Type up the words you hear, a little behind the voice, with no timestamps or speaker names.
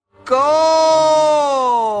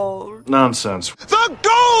gold. Nonsense. The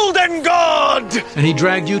Golden God! And he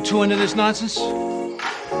dragged you two into this nonsense?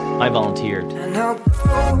 I volunteered. And how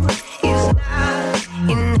gold is not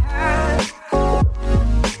in her.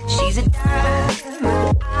 She's a diamond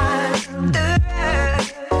under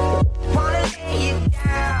her. Wanna lay you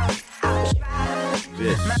down. I'll try.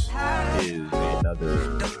 This is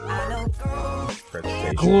another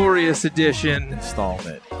presentation, Glorious edition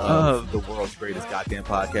installment of the world's greatest goddamn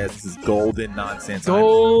podcast. This is Golden Nonsense.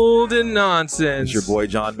 Golden Nonsense. It's your boy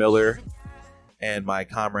John Miller and my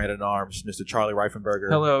comrade in arms, Mr. Charlie Reifenberger.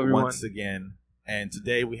 Hello, everyone. Once again. And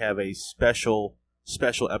today we have a special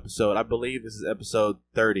episode. I believe this is episode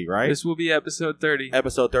 30, right? This will be episode 30.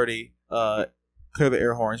 Episode 30. Clear the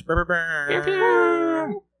air horns.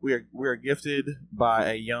 We are gifted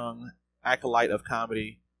by a young acolyte of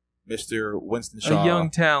comedy, Mr. Winston Shaw. A young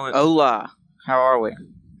talent. Hola. How are we?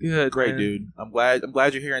 Good. Great, man. dude. I'm glad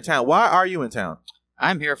you're here in town. Why are you in town?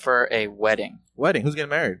 I'm here for a wedding. Wedding. Who's getting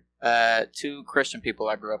married? Two Christian people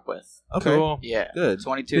I grew up with. Okay. Cool. Yeah. Good.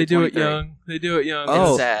 22, They do 23. it young. They do it young. Oh.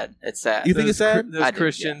 It's sad. It's sad. You think it's sad? Those I do,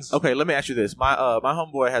 Christians. Okay, let me ask you this. My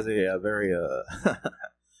homeboy has a very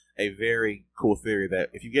a very cool theory that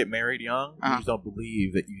if you get married young, you just don't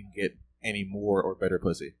believe that you can get any more or better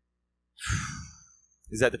pussy.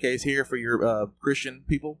 Is that the case here for your Christian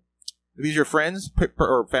people? Are these your friends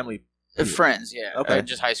or family? Friends, yeah. Okay.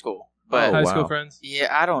 Just high school. But High wow. school friends.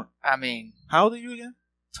 yeah, I mean, How old are you again?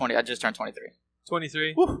 20. I just turned 23.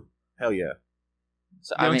 23. Woo. Hell yeah.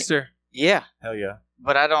 So I mean, Youngster. yeah, Hell yeah.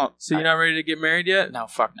 but I don't. So you're not ready to get married yet? No,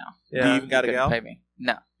 fuck no. Do you Yeah. even got a Couldn't gal? pay me.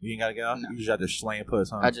 No, You ain't got a gal? No. You just out there slaying puss,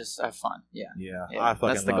 huh? I just have fun. Yeah. Yeah, Yeah, I fucking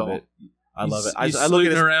that's the love goal. it. I You love it. s- I you look at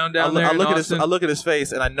sleuthing his, around down there I in look at Austin? I look at his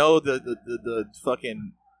face, and I know the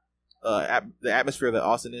fucking the atmosphere that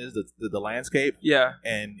Austin is, the landscape, Yeah.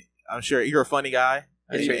 and I'm sure you're a funny guy,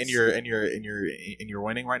 It treats- and you're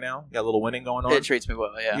winning right now. You got a little winning going on. It treats me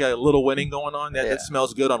well. Yeah. You got a little winning going on. That Yeah.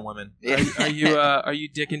 smells good on women. Yeah. Are you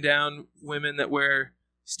dicking down women that wear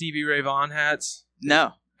Stevie Ray Vaughan hats?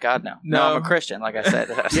 No, God no. No. I'm a Christian, like I said.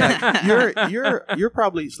 Yeah, you're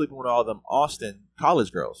probably sleeping with all them Austin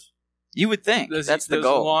college girls. You would think that's the those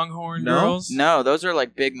goal. Longhorn No? girls? No, those are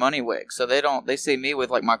like big money wigs. So they see me with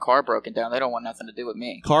like my car broken down. They don't want nothing to do with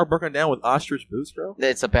me. Car broken down with ostrich boots, bro.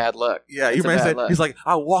 It's a bad look. Yeah, It's you a man bad said look. he's like,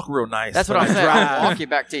 I walk real nice. That's what but I'm I saying. drive- I'll walk you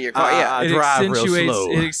back to your car. Yeah. I drive real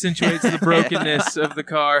slow. It accentuates the brokenness of the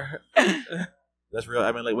car. That's real.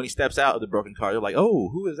 I mean, like when he steps out of the broken car, you're like, oh,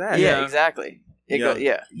 who is that? Yeah, Yeah. exactly. Yeah.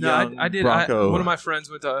 Yeah. No, Young I did. Bronco. One of my friends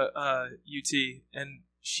went to UT, and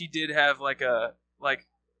she did have like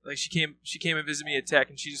she came and visited me at Tech,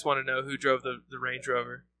 and she just wanted to know who drove the Range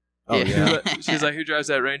Rover. Oh Yeah. yeah. She was like, "Who drives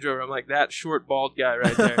that Range Rover?" I'm like, "That short bald guy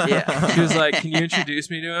right there." Yeah. She was like, "Can you introduce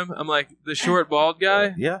me to him?" I'm like, "The short bald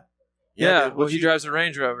guy." Yeah. Yeah. dude, Well, what he you- drives a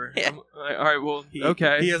Range Rover. Yeah. I'm like, all right. Well, he-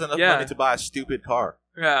 okay. He has enough yeah. money to buy a stupid car.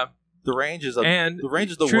 Yeah. The Range is And the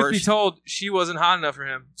Truth worst. be told, she wasn't hot enough for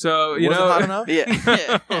him. So you Wasn't know, hot enough?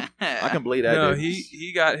 Yeah. I can believe that. no, dude.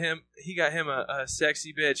 he got him a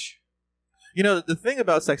sexy bitch. You know, the thing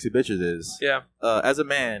about sexy bitches is, Yeah, as a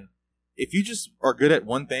man, if you just are good at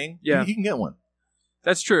one thing, Yeah. you can get one.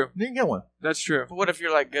 that's true. You can get one. That's true. But what if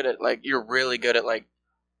you're like good at you're really good at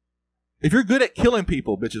If you're good at killing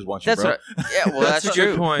people, bitches want you, that's bro. what yeah, well that's, a true.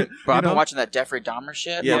 good point. Bro, I've You know? been watching that Jeffrey Dahmer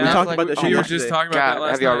shit. Yeah, on we Yeah. talked Netflix. about that Oh shit We were my yesterday. just talking about God, that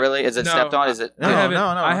last have y'all night. really? Is it No. stepped on? Is it? No,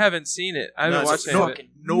 I haven't seen it. I haven't No, watched it's any of it. fucking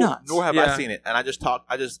Nor nuts. have Yeah. I seen it, and I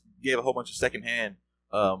just gave a whole bunch of secondhand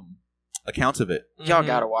accounts of it. Y'all Mhm.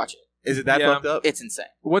 gotta watch it. Is it that Yeah. fucked up? It's insane.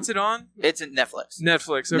 What's it on? It's in Netflix.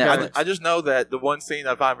 Netflix. Okay. Netflix. I just know that the one scene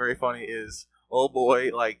I find very funny is old boy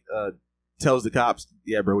tells the cops,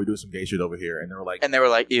 "Yeah, bro, we do some gay shit over here," and they were like, And they were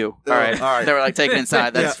like, "Ew, all right." all right. They were like, "Take it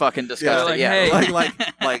inside. That's Yeah. fucking disgusting." like, Yeah, hey. like,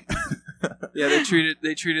 Yeah, they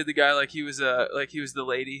treated the guy like he was the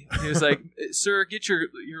lady. He was like, "Sir, get your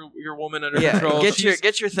woman under yeah. control. Get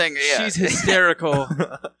She's- your thing. Yeah, She's hysterical."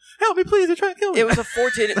 help me, please! They're trying to kill me. It was a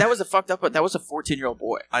 14. That was a fucked up. But that was a 14-year-old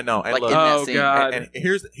boy. I know. And Like look, in that Oh scene. God. and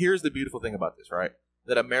here's the beautiful thing about this, right?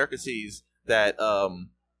 That America sees that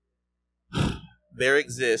there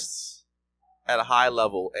exists at a high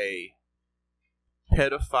level a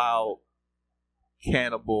pedophile,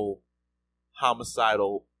 cannibal,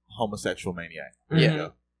 homicidal, homosexual maniac. Yeah.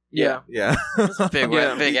 Mhm. Yeah. Yeah. That's a big,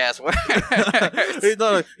 Yeah. big ass word.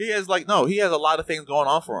 he has a lot of things going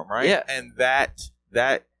on for him, right? Yeah. And that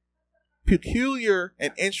peculiar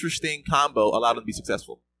and interesting combo allowed him to be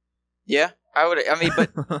successful. Yeah, I mean,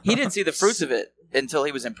 but he didn't see the fruits of it until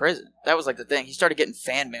he was in prison. That was like the thing. He started getting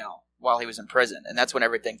fan mail while he was in prison, and that's when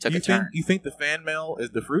everything took a turn. You think the fan mail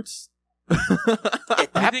is the fruits? At You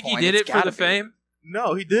that think point, he did it's it for the gotta be. fame?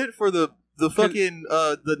 No, he did it for the fucking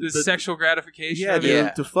The sexual gratification. yeah, of it. dude, Yeah.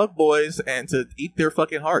 to fuck boys and to eat their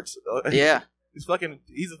fucking hearts. Yeah, He's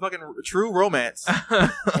a fucking true romance.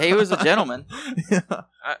 he was a gentleman.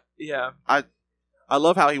 Yeah. I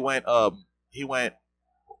love how he went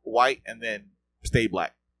white and then stayed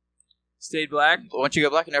black. Stayed black. Once you go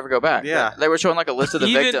black, you never go back. Yeah. They were showing like a list of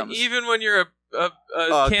the victims. Even when you're a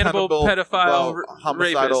cannibal, pedophile, rapist.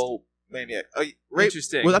 homicidal maniac.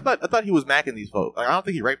 Interesting. Well, I thought he was macking these folks. Like, I don't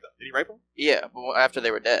think he raped them. Did he rape them? Yeah, but after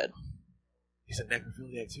they were dead. He's a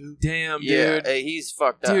necrophiliac too. Damn, Yeah, dude. hey, he's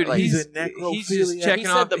fucked up. Dude, Like, he's a necrophiliac. he's just checking He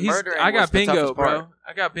said off. the murdering I got was the bingo, toughest part. bro.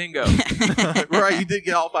 I got bingo. Right, you did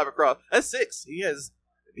get all 5 across. That's 6.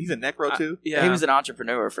 He's a necro too. Yeah, he was an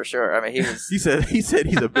entrepreneur for sure. I mean, he was. He said he's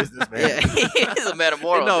a businessman. Yeah, he's a man of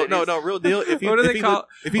morals. No, real deal. If he, What do if they he, call-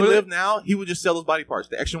 if he what do lived now, he would just sell those body parts.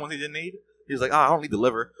 The extra ones he didn't need, he was like, I don't need the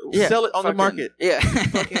liver. Yeah, Sell it on the fucking- market. Yeah.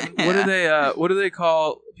 What do they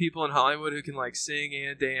call people in Hollywood who can like sing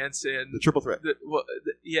and dance and The triple threat.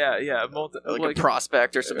 yeah, like a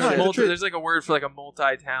prospect or something. Yeah, there's like a word for like a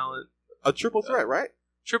multi-talent. A triple threat, right?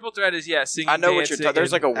 Triple threat is singing. I know what you're dancing, talking.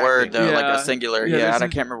 There's like a and word though, like Yeah. a singular. Yeah, Yeah, there's and I a-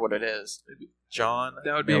 can't remember what it is. John.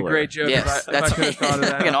 that would be Miller. a great joke Yes, if I that's could have thought of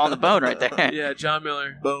that. fucking on the bone right there. Yeah, John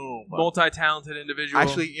Miller, Boom. multi-talented individual.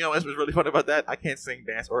 Actually, you know what's really funny about that? I can't sing,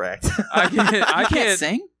 dance, or act. I can't. I can't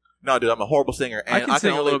sing. No, dude, I'm a horrible singer. And I can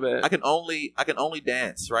sing a only, little bit. I can only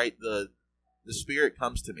dance. Right, the spirit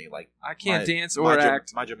comes to me like I can't my- dance or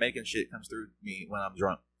act. My Jamaican shit comes through me when I'm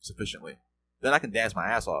drunk sufficiently. Then I can dance my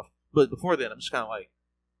ass off. But before then, I'm just kind of like,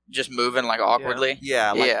 Just moving like awkwardly.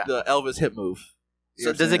 yeah, like Yeah. the Elvis hip move. You So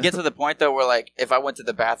know what does I'm it get to the point though where like if I went to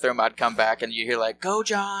the bathroom, I'd come back and you hear like "Go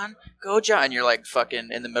John, go John," and you're like fucking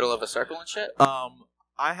in the middle of a circle and shit?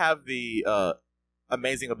 I have the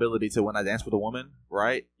amazing ability to when I dance with a woman,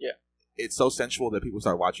 right? Yeah. It's so sensual that people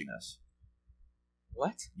start watching us.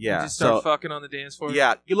 What? Yeah. You just start so fucking on the dance floor.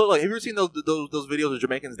 yeah, you look like. Have you ever seen those videos of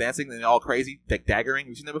Jamaicans dancing and they're all crazy, like daggering?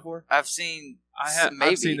 You seen that before? I've seen.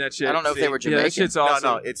 I've seen that shit. I don't know if they were Yeah, Jamaican. that shit's awesome.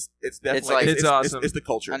 No, it's definitely like- It's awesome. It's the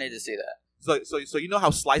culture. I need to see that. So you know how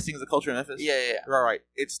slicing is a culture in Memphis? Yeah. Right.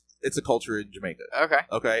 It's a culture in Jamaica. Okay.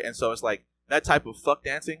 Okay, and so it's like that type of fuck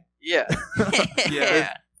dancing. Yeah.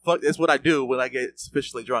 Yeah. Fuck, it's what I do when I get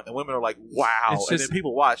sufficiently drunk, and women are like, "Wow!" It's and just- then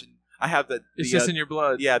people watch, and I have It's just in your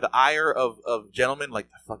blood. yeah, the ire of gentlemen, like,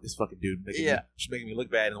 fuck this fucking dude, she's making me look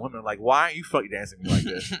bad, and women are like, "Why aren't you fucking dancing me like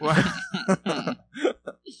this?"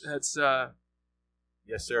 That's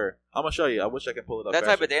Yes, sir. I'm gonna show you. I wish I could pull it up. That type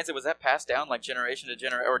faster. of dancing, was that passed down like generation to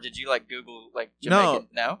generation, or did you like Google like No. Jamaican?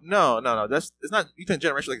 No. No. It's not. You think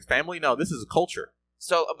generation like family? No, this is a culture.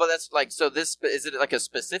 So, but that's like, so this is it like a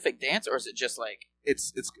specific dance, or is it just like?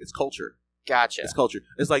 It's culture. Gotcha. It's culture.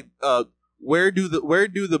 It's like where do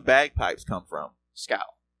the bagpipes come from? Scout.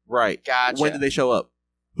 Right. Gotcha. When did they show up?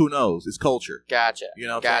 Who knows? It's culture. Gotcha. You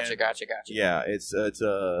know what I'm saying? Gotcha. Yeah, it's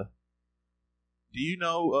Do you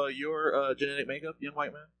know your genetic makeup, young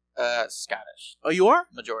white man? Scottish. Oh, you are?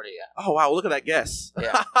 Majority, yeah. Oh wow, look at that guess.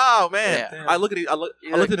 Yeah. Oh man. Yeah. I look at it. I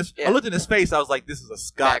looked in his face. I was like, this is a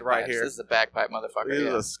Scot right Bagpipes. here. This is a bagpipe motherfucker. This is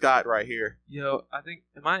Yeah. a Scot right here. yo. I think.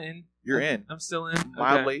 Am I in? You're in. I'm still in. Okay.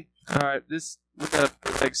 Mildly. All right. We got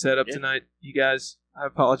a big setup Yeah. tonight, you guys. I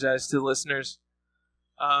apologize to the listeners.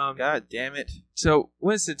 God damn it. So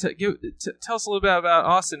Winston, tell us a little bit about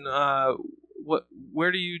Austin.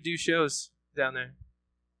 Where do you do shows down there?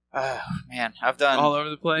 Oh man, I've done All over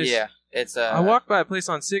the place. Yeah, it's. I walked by a place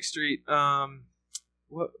on 6th Street.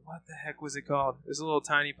 What the heck was it called? It was a little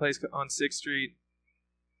tiny place on 6th Street.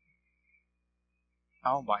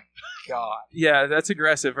 Oh my god. Yeah, that's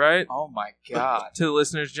aggressive, right? Oh my god. To the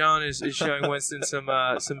listeners, John is showing Winston some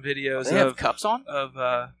videos They have of cups on?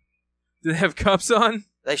 do they have cups on?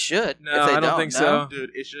 They should. No, If they I don't think no? so. Dude,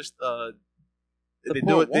 it's just The they poor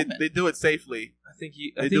do it woman. they do it safely. I think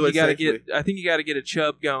you They do it gotta safely. get a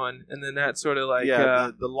chub going, and then that sort of like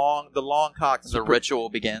the long cock The ritual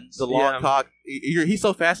begins. the long Yeah. cock he's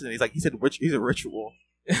so fascinating. He's a ritual.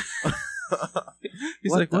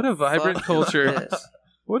 he's like, what a vibrant fuck culture. is this?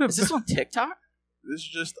 What a Is this on TikTok? This is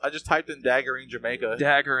just I just typed in daggering Jamaica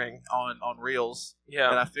daggering. on Reels, and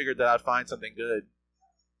Yeah. I figured that I'd find something good.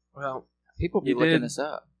 Well, People be You looking did. this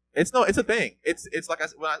up. It's a thing. It's like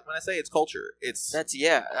when I say it's culture, it's That's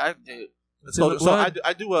I do. it's in the culture. So blood.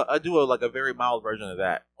 I do a like a very mild version of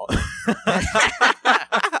that.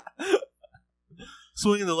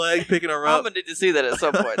 Swinging the leg, picking her I'm up. gonna need to see that at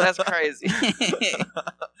some point. That's crazy.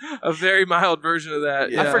 a very mild version of that.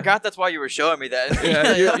 Yeah. Yeah. I forgot that's why you were showing me that.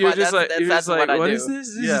 Yeah, you're just like, that's what I what do. is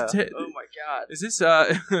this? Yeah. Oh my god. Is this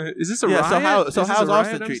a Yeah. riot? So Is this how's a riot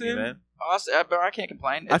Austin I'm treating you, seeing? man? Austin, but I can't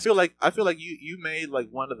complain. I feel like you made like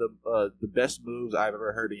one of the best moves I've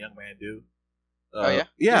ever heard a young man do. Oh yeah,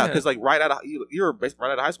 yeah, because like right out of you were right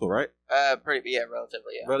out of high school, right? Relatively, yeah.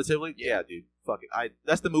 Relatively, yeah, dude. Fuck it.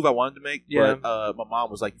 That's the move I wanted to make. Yeah. But my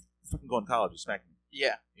mom was like, "Fucking go to college, and smack me."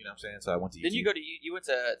 Yeah. You know what I'm saying? So I went to. Didn't you go to? You went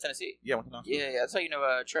to Tennessee? Yeah, I went to Knoxville. Yeah. That's how you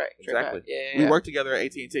know Trey. Exactly. Yeah. We worked together at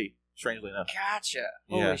AT&T. Strangely enough. Gotcha.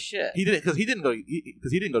 Yeah. Holy shit. He didn't because he didn't go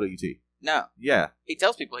to UT. No. Yeah. He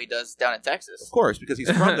tells people he does down in Texas. Of course, because he's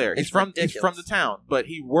from there. he's from ridiculous. the town, but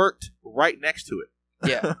he worked right next to it.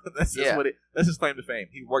 Yeah. That's his claim to fame.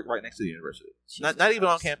 He worked right next to the university. Not even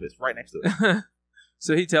on campus, right next to it.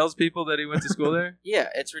 So he tells people that he went to school there? Yeah,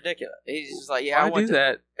 it's ridiculous. He's just like, Why I went do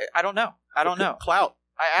that? I don't know. Clout.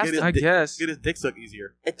 I asked him. I guess. Get his dick sucked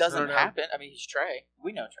easier. It I doesn't don't know. happen. I mean, he's Trey.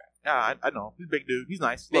 We know Trey. Yeah, I know. He's a big dude. He's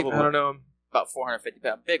nice. Big Lovable. I don't know him. About 450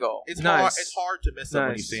 pounds. Big ole. It's Nice. hard. It's hard to miss him when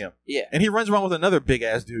you Nice. see him. Yeah. And he runs around with another big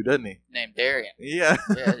ass dude, doesn't he? Named Darian. Yeah.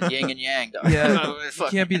 Yeah, yin and yang, dog. Yeah, No, you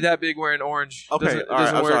can't be that big wearing orange. Okay. Doesn't- All right.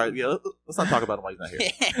 doesn't I'm work. sorry. Yeah. Let's not talk about him while he's not here.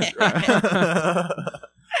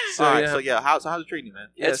 So, All right. yeah. So yeah, how's it treating you, man?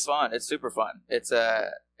 It's fun. It's super fun. It's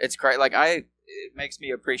great. Like it makes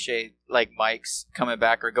me appreciate like mics coming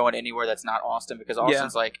back or going anywhere that's not Austin, because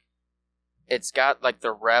Austin's like, it's got like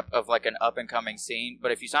the rep of like an up and coming scene.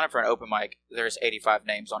 But if you sign up for an open mic, there's 85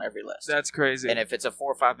 names on every list. That's crazy. And if it's a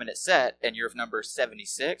 4 or 5 minute set and you're number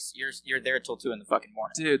 76, you're there till 2 in the fucking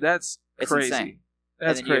morning. Dude, that's It's crazy. insane.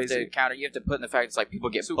 That's and then crazy. You have to counter. You have to put in the fact it's like people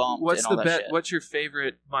get So bumped what's and all the that shit. What's your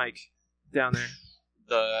favorite mic down there?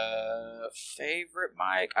 The favorite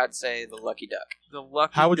mic, I'd say the Lucky Duck. The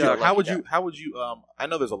Lucky How would you? Duck. How would you? How would you? I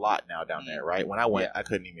know there's a lot now down there, right? When I went, Yeah. I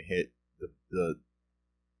couldn't even hit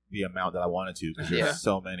the amount that I wanted to because there's Yeah.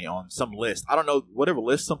 so many on some list. I don't know whatever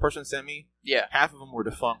list some person sent me. Yeah. Half of them were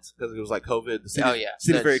defunct because it was like COVID. The city, Oh, yeah.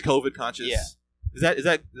 city's very That's- COVID conscious. Yeah. Is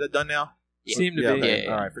that done now? Yeah. Seem to yeah, be. okay.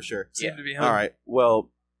 Yeah. All right, for sure. Seem to be. All right.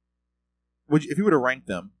 Well, if you were to rank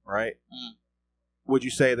them, right? Mm. Would you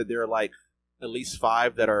say that there are like at least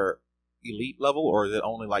 5 that are elite level, or is it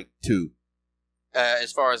only like 2?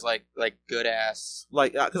 As far as like good ass.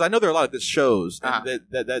 Like, because I know there are a lot of good shows, and Uh-huh.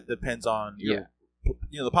 that depends on your,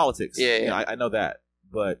 the politics. Yeah, You know, yeah. I know that,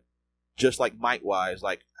 but just like mic wise,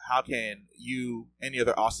 like how can you, any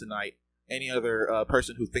other Austinite, any other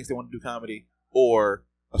person who thinks they want to do comedy, or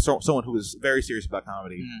someone who is very serious about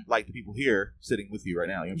comedy, Mhm. like the people here sitting with you right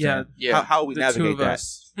now, you know what I'm Yeah. saying? Yeah. How would we The two navigate of that?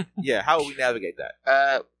 us. Yeah, how would we navigate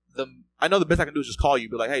that? The I know the best I can do is just call you,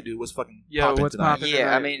 be like, "Hey, dude, what's fucking Yo, popping what's tonight?" poppin'? yeah,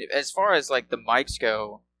 tonight. I mean, as far as like the mics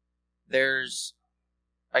go, there's,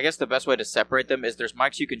 I guess the best way to separate them is there's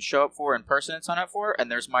mics you can show up for in person and sign up for,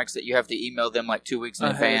 and there's mics that you have to email them like 2 weeks in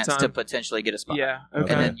Ahead of advance to time. potentially get a spot. Yeah. Okay.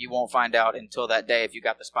 Okay. And then you won't find out until that day if you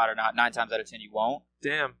got the spot or not. 9 times out of 10 you won't.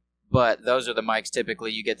 Damn. But those are the mics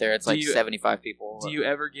typically you get there. It's Do like you- 75 people. Do you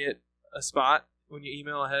ever get a spot when you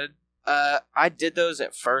email ahead? I did those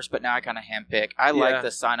at first, but now I kind of handpick. I Yeah. like the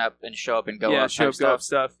sign up and show up and go yeah, up show type up, go up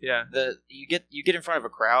stuff. stuff. Yeah. You get in front of a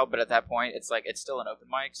crowd, but at that point it's like it's still an open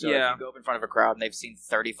mic. So Yeah. if you go up in front of a crowd and they've seen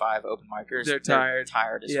 35 open micers, They're tired.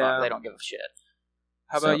 tired as Yeah. fuck. They don't give a shit.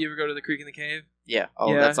 How So- about you ever go to the Creek in the Cave? Yeah.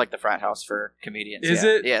 Oh, Yeah. that's like the frat house for comedians. Is yeah.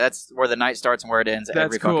 it? Yeah, that's where the night starts and where it ends That's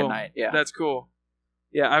every cool. fucking night. Yeah. That's cool.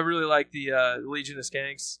 Yeah, I really like the Legion of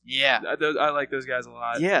Skanks. yeah. I like those guys a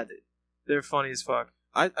lot. Yeah. dude. They're funny as fuck.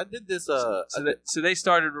 I did this. So they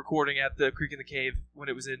started recording at the Creek in the Cave when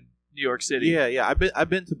it was in New York City. Yeah. I've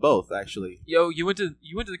been to both actually. Yo, you went to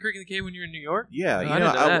the Creek in the Cave when you were in New York? Yeah, Oh, you I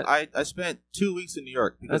know, didn't know that. I spent 2 weeks in New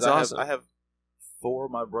York because That's I awesome. have 4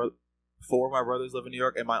 of my brothers live in New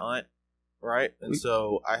York and my aunt, right? And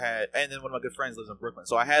so and then one of my good friends lives in Brooklyn.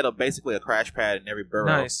 So I had basically a crash pad in every borough,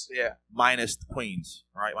 Nice. Yeah. minus Queens,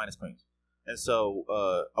 right? Minus Queens. And so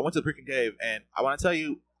I went to the Creek and Cave, and I want to tell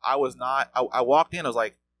you, I was not. I walked in, I was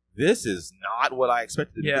like, this is not what I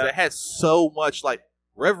expected because Yeah. it had so much like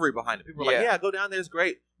revelry behind it. People were like, Yeah. yeah, go down there, it's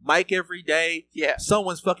great. Mic every day. Yeah.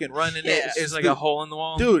 Someone's fucking running Yeah. it. It's like a hole in the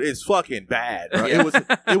wall. Dude, it's fucking bad. Bro. Yeah.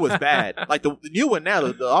 It was bad. Like the new one now,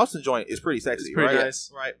 the Austin joint is pretty sexy, It's pretty right?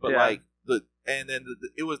 nice. Right, but Yeah. like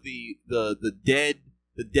it was the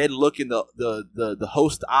dead look in the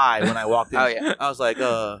host eye when I walked in. Oh yeah. I was like,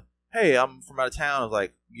 hey, I'm from out of town. I was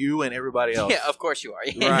like, you and everybody else. Yeah, of course you are.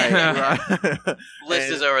 Right. List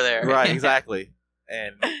And- is over there. Right, exactly.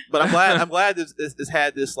 But I'm glad this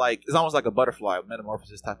had this like it's almost like a butterfly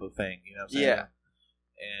metamorphosis type of thing. You know what I'm saying? Yeah.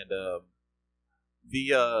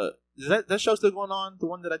 And is that show still going on? The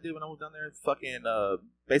one that I did when I was down there, fucking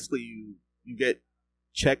basically you get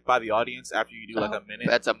checked by the audience after you do like a minute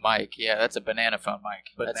That's a mic. Yeah, that's a banana phone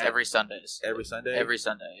mic. That's Banana- every Sundays. every Sunday. Every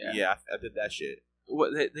Sunday. Yeah. Yeah, I did that shit.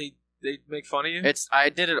 What they they make fun of you? I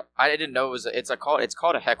didn't know it was. It's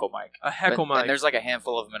called a heckle mic. A heckle mic. And there's like a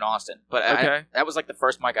handful of them in Austin. But that was like the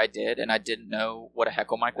first mic I did, and I didn't know what a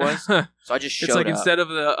heckle mic was, so I just showed up. It's like instead of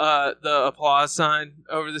the applause sign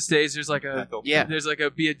over the stage, there's like there's like a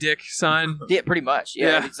be a dick sign. Yeah, pretty much.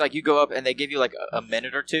 Yeah, it's like you go up and they give you like a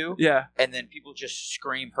minute or two. Yeah, and then people just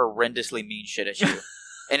scream horrendously mean shit at you.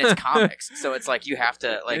 And it's comics, so it's like you have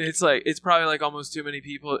to like. And it's probably like almost too many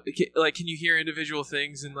people. Like, can you hear individual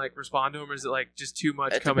things and like respond to them, or is it like just too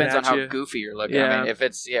much coming at you? It depends on how goofy you're looking. Yeah. I mean,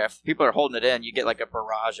 if people are holding it in, you get like a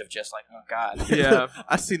barrage of just like, oh god. Yeah,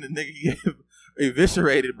 I seen the nigga get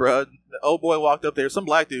eviscerated, bro. The old boy walked up there, some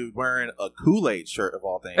black dude wearing a Kool-Aid shirt of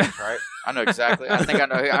all things, right? I know exactly. I think I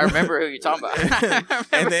know. I remember who you're talking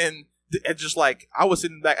about. And then it just like I was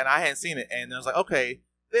sitting back and I hadn't seen it, and I was like, okay.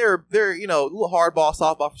 They're a little hardball,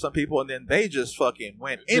 softball for some people, and then they just fucking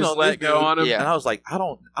went in on this go on him. Yeah. And I was like, I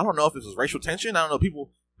don't know if this was racial tension. I don't know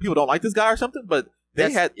people don't like this guy or something, but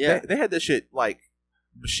they had this shit like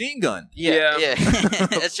machine gun. Yeah.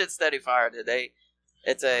 That shit's steady fire, dude.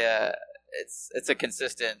 It's a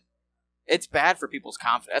consistent. It's bad for people's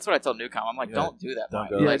confidence. That's what I tell Newcom. I'm like, don't do that.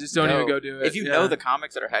 Just don't even go do it. If you know the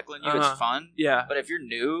comics that are heckling you, it's fun. Yeah. But if you're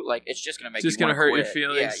new, like, it's just gonna make just you gonna hurt quit. your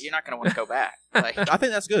feelings. Yeah, you're not gonna want to go back. Like, I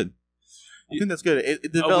think that's good.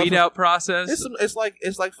 It a weed out process. It's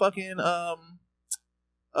like fucking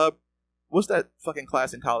what's that fucking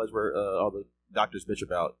class in college where all the doctors bitch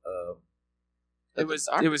about? It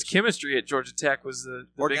was chemistry at Georgia Tech. Was the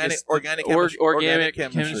organic organic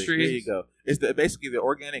chemistry. There you go. It's basically the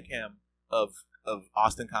organic chem of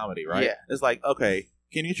Austin comedy, right? Yeah. It's like, okay,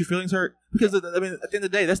 can you get your feelings hurt? Because I mean, at the end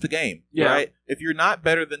of the day, that's the game, yeah. right? If you're not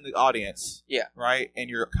better than the audience, yeah, right, and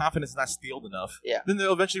your confidence is not steeled enough, yeah, then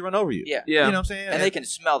they'll eventually run over you. Yeah, you know what I'm saying? And they can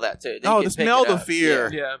smell that too. They smell the fear.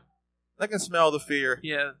 Yeah, they can smell the fear.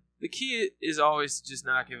 Yeah, the key is always to just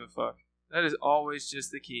not give a fuck. That is always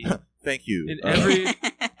just the key. Thank you. In every,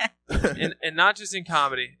 and not just in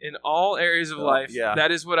comedy, in all areas of life. Yeah.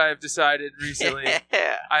 That is what I have decided recently.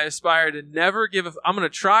 I aspire to never give a. I'm going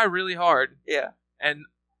to try really hard. Yeah. And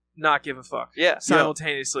not give a fuck. Yeah.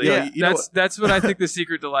 Simultaneously. Yeah. That's what I think the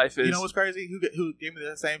secret to life is. You know what's crazy? Who gave me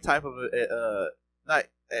the same type of not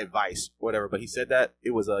advice, whatever, but he said that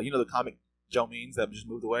it was the comic Joe Means that just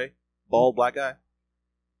moved away, bald black guy.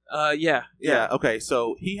 Yeah. Okay,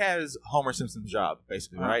 so he has Homer Simpson's job,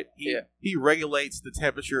 basically, right? He regulates the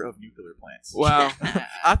temperature of nuclear plants. Wow.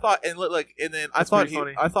 I thought, and then I thought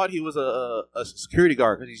he was a security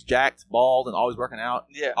guard because he's jacked, bald, and always working out.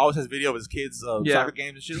 Yeah. Always has video of his kids' soccer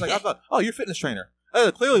games and shit. Like I thought, oh, you're a fitness trainer.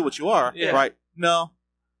 Clearly, what you are, right? No,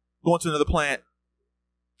 going to another plant,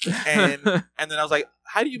 and then I was like,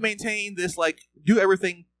 how do you maintain this like do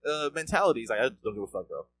everything mentality? He's like, I don't give a fuck,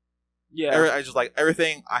 bro. Yeah, I just like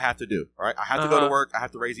everything I have to do. Right, I have to go to work. I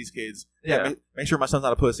have to raise these kids. Make sure my son's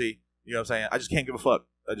not a pussy. You know what I'm saying? I just can't give a fuck.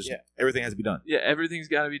 Everything has to be done. Yeah, everything's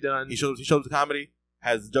got to be done. He shows the comedy.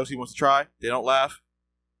 Has the jokes he wants to try. They don't laugh.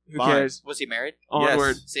 Who cares? Was he married?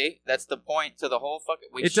 Onward. Yes. See, that's the point to the whole fucking.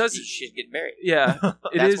 You should get married. Yeah,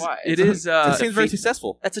 why. It is. It seems very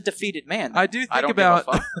successful. That's a defeated man. I do think about.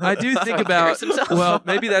 Well,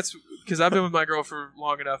 maybe that's because I've been with my girl for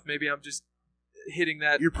long enough. Maybe I'm just hitting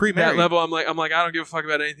that. You're pre-married. That level. I'm like I don't give a fuck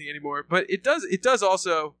about anything anymore. But it does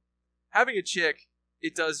also having a chick.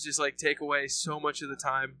 It does just like take away so much of the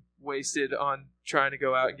time wasted on trying to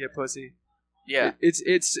go out and get pussy. Yeah, it's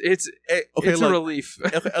a relief.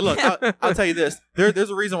 Okay, look, I'll tell you this. There's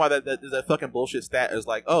a reason why that fucking bullshit stat is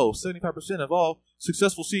like, 75% of all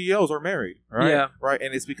successful CEOs are married, right? Yeah, right,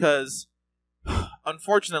 and it's because,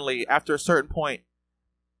 unfortunately, after a certain point,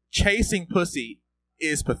 chasing pussy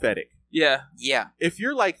is pathetic. Yeah. If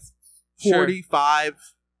you're like 45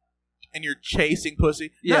 and you're chasing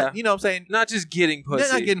pussy, you know what I'm saying? Not just getting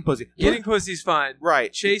pussy. Not getting pussy. Getting pussy's fine.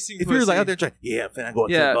 Right. Chasing pussy. If you're like out there trying, I'm finna go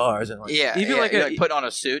to the bars and like, even like put on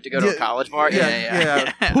a suit to go to a college bar.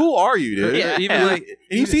 Yeah. Who are you, dude? Yeah. Even like,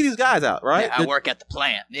 and you see these guys out, right? I work at the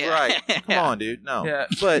plant. Yeah. Right. Come on, dude. No. Yeah.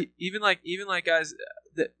 But even like guys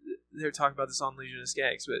that they're talking about this on Legion of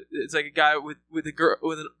Skanks, but it's like a guy with a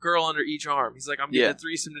girl under each arm. He's like, I'm getting a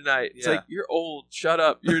threesome tonight. It's like, you're old. Shut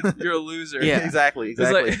up. You're a loser. Yeah, exactly.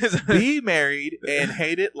 Be married and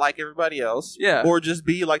hate it like everybody else. Yeah. Or just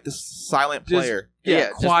be like the silent player.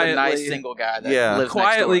 Quietly, just a nice single guy that lives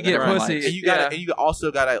quietly next door get pussy. And you got and you also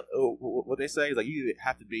gotta what they say is like you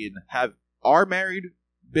have to be married,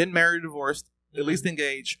 been married, divorced, at least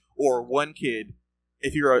engaged, or one kid.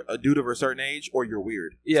 If you're a dude of a certain age, or you're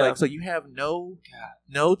weird. Yeah. So you have no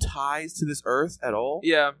ties to this earth at all.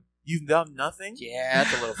 Yeah. You've done nothing? Yeah,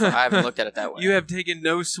 that's a little I haven't looked at it that way. You have taken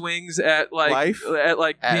no swings at like life? at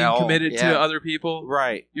being all, committed to other people.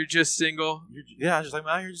 Right. You're just single. I'm just like,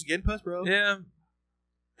 man, you're just getting puss, bro. Yeah.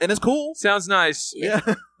 And it's cool. Sounds nice. Yeah.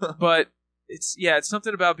 But it's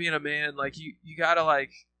something about being a man. Like you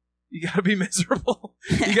gotta be miserable.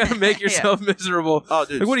 You gotta make yourself miserable. Oh,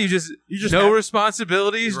 dude. Like, what are you just no happy.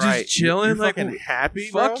 responsibilities, Right. just chilling? You're like fucking happy,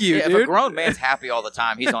 fuck bro? you, yeah, dude. if a grown man's happy all the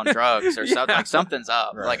time, he's on drugs or something. Like something's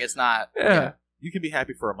up. Right. Like it's not. Yeah. You can be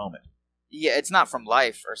happy for a moment. Yeah, it's not from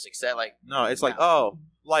life or success. Like No, it's like,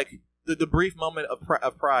 like the brief moment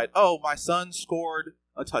of pride. Oh, my son scored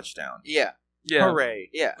a touchdown. yeah, Hooray.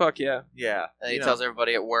 yeah. Fuck yeah. Yeah. And he tells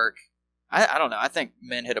everybody at work. I don't know. I think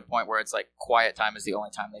men hit a point where it's like quiet time is the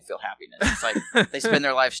only time they feel happiness. It's like they spend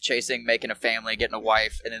their lives chasing, making a family, getting a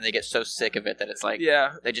wife, and then they get so sick of it that it's like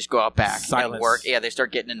they just go out back Silence. and work. Yeah, they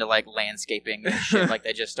start getting into like landscaping and shit. Like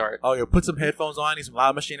they just start. Oh, put some headphones on, need some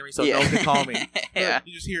loud machinery so no one can call me. Yeah.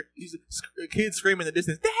 You just hear kids screaming in the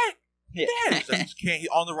distance, Dad! Yeah. Dad! Just can't,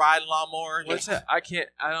 on the riding lawnmower. What's that? I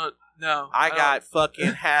don't know. I got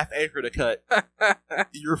fucking half acre to cut.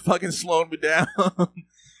 You're fucking slowing me down.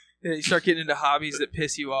 Yeah, you start getting into hobbies that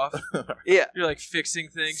piss you off. Yeah. You're like fixing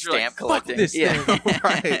things. You're Stamp like, collecting. Fuck this thing.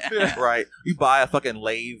 Right. Right. You buy a fucking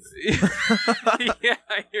lathe. Yeah,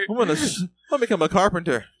 I'm gonna become a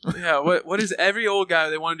carpenter. yeah. What is every old guy?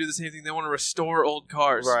 They want to do the same thing. They want to restore old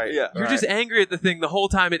cars. Right. Yeah. You're just angry at the thing the whole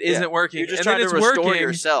time it isn't working. You're just and trying then to it's restore working.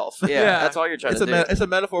 yourself. Yeah, Yeah. that's all you're trying to do. It's a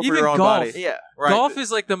metaphor for Even your own golf. body. Yeah. Right. Golf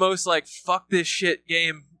is like the most like fuck this shit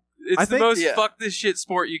game. It's I the think- most yeah. fuck this shit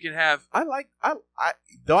sport you can have. I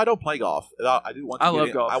though I don't play golf. I do want to I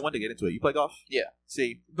love golf. I want to get into it. You play golf? Yeah.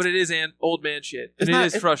 See, But it is old man shit. It's And not-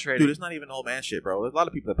 it is frustrating. dude, it's not even old man shit, bro. There's a lot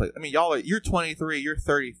of people that play. I mean, you're 23, you're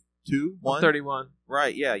 32, I'm 31.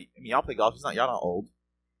 Right, yeah. I mean, y'all play golf. Y'all not old.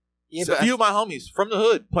 Yeah, So but a few of my homies from the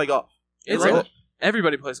hood play golf. It's Right. like,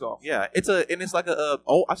 everybody plays golf. Yeah, it's like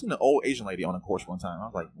I've seen an old Asian lady on a course one time. I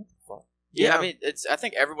was like, what the fuck? yeah, I mean, I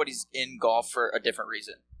think everybody's in golf for a different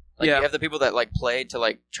reason. Like, Yeah. you have the people that like play to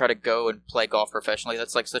like try to go and play golf professionally.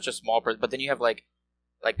 That's like such a small but then you have like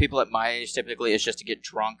people at my age typically it's just to get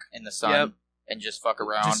drunk in the sun Yep. and just fuck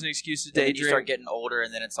around. Just an excuse to And then day you start drink. getting older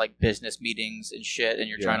and then it's like business meetings and shit and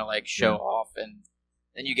you're Yeah. trying to like show Yeah. off and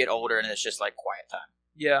then you get older and it's just like quiet time.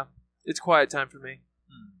 Yeah. It's quiet time for me.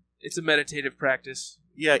 It's a meditative practice.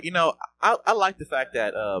 Yeah, I like the fact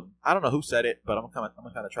that I don't know who said it, but I'm gonna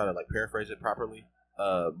kind of try to like paraphrase it properly.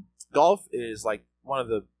 Golf is like one of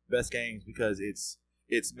the best games because it's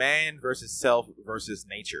man versus self versus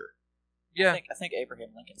nature. Yeah. I think Abraham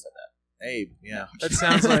Lincoln said that. Abe, yeah, That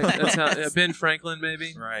sounds like Ben Franklin,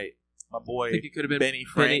 maybe. right. My boy, I think it could have been Benny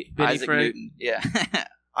Frank. Benny Isaac Frank. Newton. Yeah.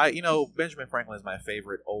 Benjamin Franklin is my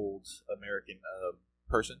favorite old American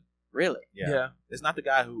person. Really? Yeah. It's not the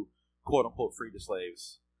guy who quote unquote freed the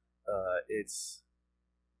slaves. It's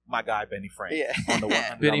my guy Benny Frank. Yeah. On the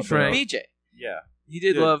 $100 Benny bill. Frank. BJ. Yeah. He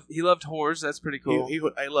did Dude. he loved whores. That's pretty cool.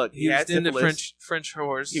 Hey, look, He had was into syphilis. French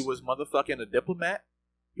whores. He was motherfucking a diplomat.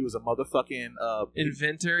 He was a motherfucking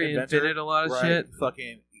inventor. He invented a lot of right? shit.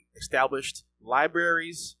 Fucking established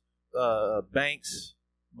libraries, banks,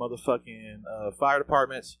 motherfucking fire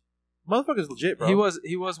departments. Motherfucker's legit, bro.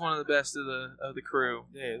 He was one of the best of the crew.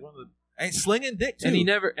 Yeah, he's one of the and slinging dick too. And he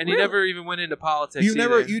never even went into politics. You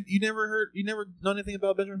never either. you never know anything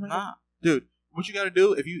about Benjamin Franklin? Nah. Dude, what you got to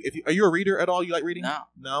do if you are you a reader at all? You like reading? No.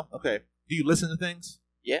 No. Okay. Do you listen to things?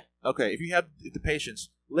 Yeah. Okay. If you have the patience,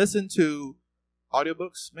 listen to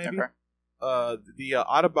audiobooks, maybe. Okay. The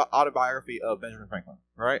autobiography of Benjamin Franklin.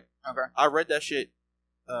 Right. Okay. I read that shit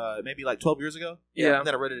maybe like 12 years ago. Yeah. And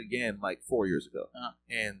then I read it again like 4 years ago. Uh-huh.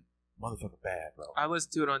 And motherfucker bad, bro. I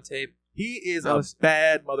listened to it on tape. He is I a was-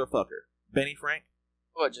 bad motherfucker. Benny Frank.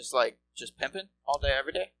 What, just pimping all day,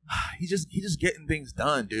 every day? He's just getting things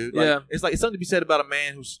done, dude. Yeah. It's something to be said about a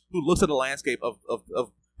man who looks at the landscape of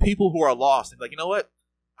people who are lost and be like, you know what?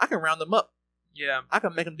 I can round them up. Yeah. I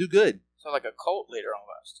can make them do good. So like a cult leader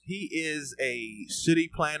almost. He is a city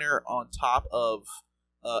planner on top of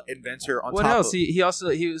inventor on What top else? of...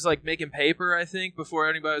 He was like making paper, I think, before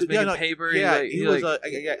anybody was making paper. Yeah, he was like,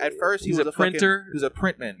 at first he he's was a fucking- printer. he was a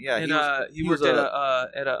printman. Yeah, and he was worked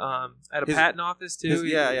at a his- patent office too.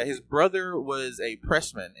 His brother was a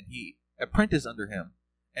pressman, and he apprenticed under him.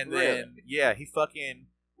 And then he fucking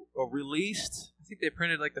released I think they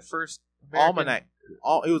printed like the first American... almanac.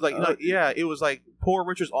 It was like it was like Poor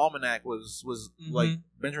Richard's Almanac was like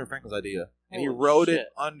Benjamin Franklin's idea, and he Holy wrote shit. it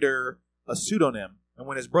under a pseudonym. And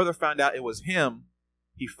when his brother found out it was him,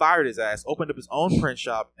 he fired his ass, opened up his own print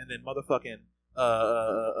shop, and then motherfucking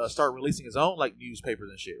started releasing his own like newspapers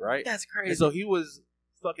and shit. Right? That's crazy. And so he was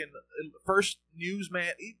fucking first newsman.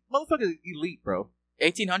 Motherfucker elite, bro.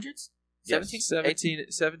 1800s? Yes.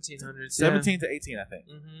 1700s. 17 to 18, I think.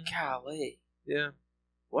 Mm-hmm. Golly. Yeah.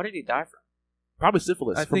 What did he die from? Probably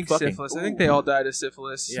syphilis. I from think fucking. syphilis. I think they all died of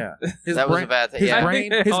syphilis. Yeah. That was a bad thing.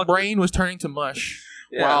 Yeah. His brain was turning to mush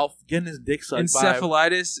while getting his dick sucked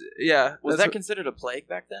Encephalitis. Yeah. Was that considered a plague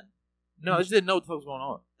back then? No, they just didn't know what the fuck was going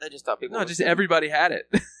on. They just thought people. No, just everybody had it.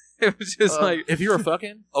 It was just like if you were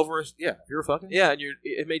fucking if you were fucking, yeah, and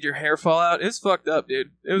it made your hair fall out. It's fucked up,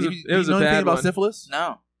 dude. It was you a know bad anything about one. syphilis?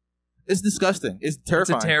 No. It's disgusting. It's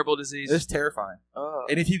terrifying. It's a terrible disease. It's terrifying. Oh.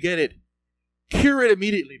 And if you get it, cure it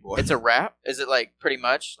immediately, boy. It's a wrap? Is it like pretty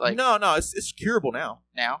much like no, it's curable now.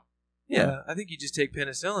 now? Yeah, I think you just take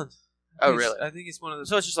penicillin. Oh, really? I think it's one of those.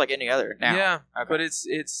 So it's just like any other now. Yeah, Okay. but it's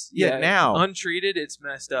now untreated. It's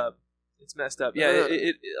messed up. It's messed up. Yeah,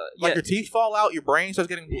 like your teeth fall out, your brain starts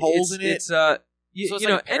getting holes in it. It's So you it's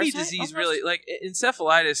know like a any parasite disease almost? really like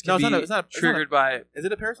encephalitis can No, be it's not triggered by. Is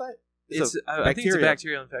it a parasite? I think it's a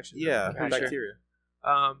bacterial infection. Yeah, I'm pretty sure. bacteria.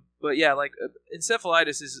 But yeah, like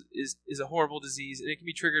encephalitis is a horrible disease, and it can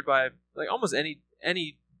be triggered by like almost any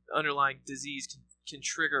underlying disease can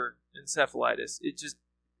trigger encephalitis. It just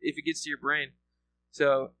if it gets to your brain.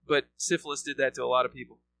 So, but syphilis did that to a lot of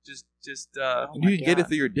people. Just you can get it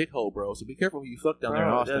through your dick hole, bro. So be careful who you fuck down there in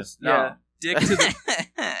Austin. Yeah, dick to the.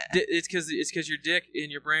 It's because your dick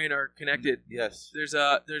and your brain are connected. Yes. There's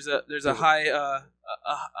a high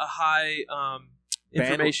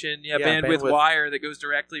information bandwidth wire that goes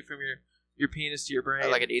directly from your penis to your brain,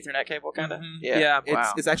 like an Ethernet cable, kind of. Mm-hmm. Yeah.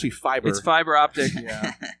 Wow. It's actually fiber. It's fiber optic.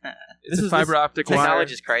 Yeah. It's a fiber optic wire.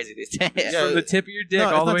 Technology is crazy these days. From the tip of your dick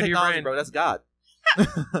all the way to your brain, bro. That's God.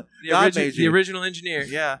 The original engineer.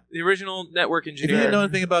 Yeah. The original network If engineer. you didn't know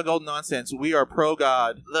anything about Golden Nonsense, we are pro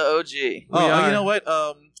God. The OG. Oh, you know what?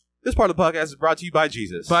 This part of the podcast is brought to you by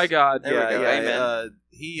Jesus. By God. There we go. Amen.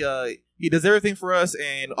 He does everything for us,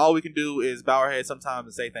 and all we can do is bow our heads sometimes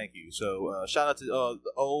and say thank you. So shout out to the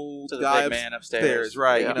old To the guy big man upstairs.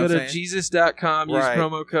 right? Yeah. You know Go what to I'm saying? Jesus.com. Use Right.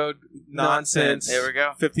 promo code nonsense. There we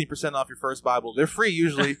go. 15% off your first Bible. They're free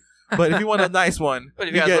usually, but if you want a nice one, But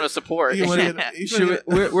if you guys want to support,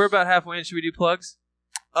 We're about halfway in. Should we do plugs?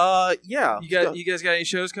 yeah. You guys got any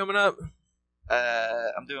shows coming up?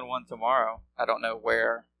 I'm doing one tomorrow. I don't know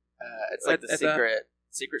where. It's like the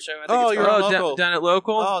secret show. I think Oh, it's you're called. on local. Down at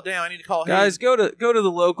local. Oh damn! I need to call Guys, go to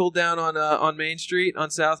the local down on Main Street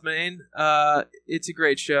on South Main. It's a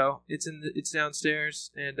great show. It's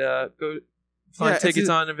downstairs, and go find tickets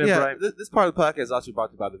on Eventbrite. This part of the podcast is also brought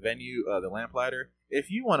to you by the venue, the Lamplighter.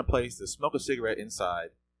 If you want a place to smoke a cigarette inside,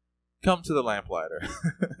 come to the Lamplighter.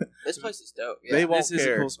 This place is dope. Yeah. They won't This is a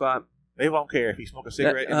care. cool spot. They won't care if you smoke a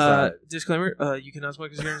cigarette inside. Disclaimer: you cannot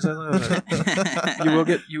smoke a cigarette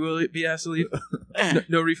inside. You will be asked to leave.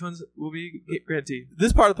 No refunds will be granted.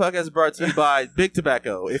 This part of the podcast is brought to you by Big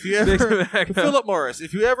Tobacco. If you Big ever, Tobacco. Philip Morris,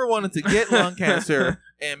 if you ever wanted to get lung cancer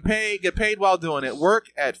and get paid while doing it, work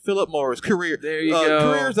at Philip Morris Career. There you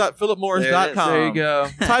go. Careers.philipmorris.com. There you go.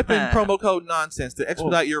 Type in promo code nonsense to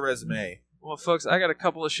expedite your resume. Well, folks, I got a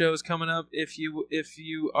couple of shows coming up. If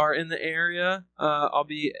you are in the area, I'll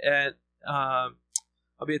be at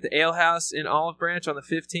the Ale House in Olive Branch on the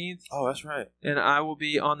 15th. Oh, that's right. And I will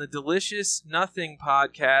be on the Delicious Nothing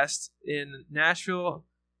podcast in Nashville,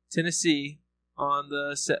 Tennessee on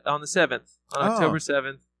the 7th, on October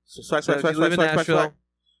 7th. So if you live in Nashville,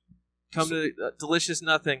 come to Delicious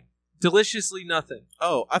Nothing. Deliciously Nothing.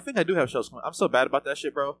 Oh, I think I do have shows coming. I'm so bad about that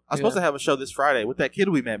shit, bro. I'm supposed to have a show this Friday with that kid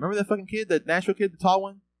we met. Remember that fucking kid, that Nashville kid, the tall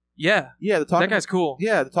one? Yeah. Yeah, the talking. That guy's cool.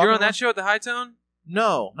 Yeah, the talking. You're on that one? show at the High Tone?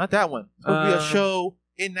 No, not that one. It's supposed to be a show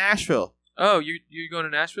in Nashville. Oh, you're going to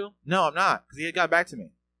Nashville? No, I'm not, because he had got back to me.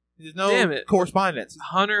 There's no Damn it. correspondence.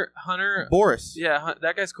 Hunter. Boris. Yeah,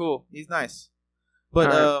 that guy's cool. He's nice. But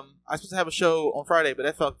Right. I was supposed to have a show on Friday, but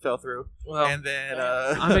that fell through. Well, and then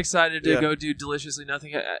I'm excited to Yeah. go do Deliciously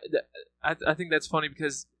Nothing. I think that's funny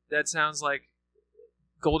because that sounds like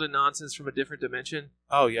Golden Nonsense from a different dimension.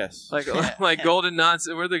 Oh yes, like Golden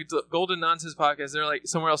Nonsense. We're the Golden Nonsense podcast. They're like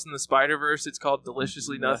somewhere else in the Spider-Verse. It's called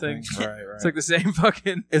Deliciously Nothing. Right. It's like the same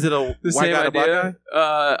fucking. Is it a the white same guy and a black idea.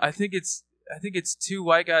 guy? I think it's two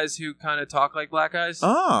white guys who kind of talk like black guys.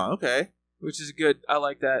 Oh, okay. Which is good. I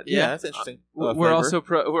like that. Yeah, that's interesting. We're flavor.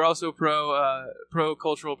 also pro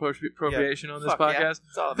cultural appropriation on this Fuck yeah. podcast.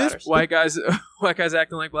 It's all that matters. White guys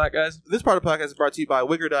acting like black guys. This part of the podcast is brought to you by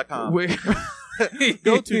Wigger.com.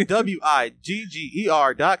 Go to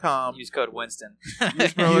WIGGER.com. Use code Winston.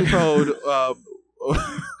 Use promo code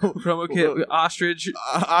promo kit ostrich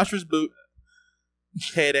ostrich boot.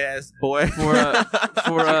 Head ass boy for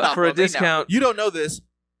a discount. You don't know this,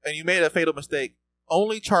 and you made a fatal mistake.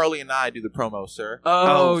 Only Charlie and I do the promo, sir.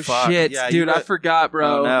 Oh fuck. shit, Yeah, dude! you I got- forgot,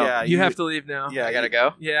 bro. Oh, no. Yeah, you have to leave now. Yeah, I gotta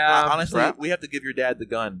go. Yeah. honestly, Right. we have to give your dad the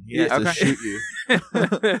gun. He Yeah, has to okay. shoot you.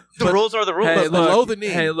 The rules are the rules. Hey, But look. below the knee,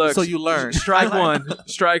 Hey, look. so you learn. Strike one.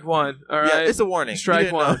 Strike one. All right. Yeah, it's a warning. You Strike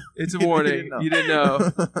didn't one. know. It's a You warning. didn't know. You didn't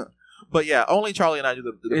know. But yeah, only Charlie and I do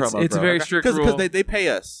the promo. It's a very strict because rule. they pay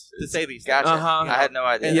us to say these. Gotcha. things. Uh-huh. I had no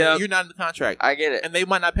idea. And Yeah. you're not in the contract, I get it. and they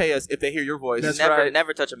might not pay us if they hear your voice. That's never, right.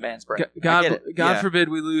 never touch a man's brain. I God, get it. God Yeah. forbid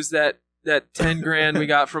we lose that 10 grand we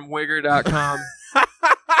got from Wigger.com.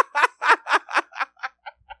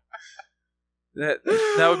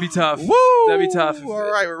 That would be tough. Woo! That'd be tough.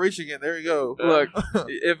 All right, we're reaching it. There you go. Look,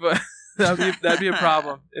 if that'd be a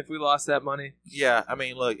problem if we lost that money. Yeah, I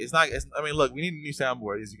mean, look, look, we need a new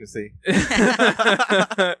soundboard, as you can see,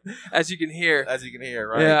 As you can hear. as you can hear,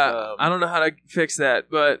 right? Yeah, I don't know how to fix that,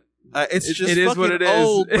 but It's it- just it is fucking what it is.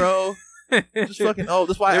 old, bro. Just fucking old.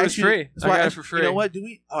 That's why It was free. That's I why got it actually- for free. You know what? Do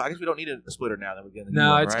we? Oh, I guess we don't need a splitter now that we're getting.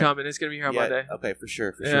 no, one, it's right? coming. It's gonna be here on Yeah, Monday. okay, for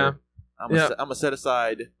sure, Yeah. sure. I'm Yeah. gonna set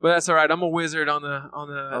aside But that's all right. I'm a wizard on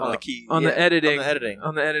the key. on yeah, the editing. On the editing.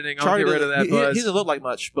 On the editing. I'll Charlie get rid of that he buzz. doesn't look like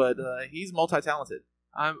much, but he's multi-talented.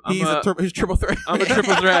 He's He's triple threat. I'm a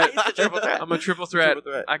triple threat. He's a triple threat. I'm a triple threat.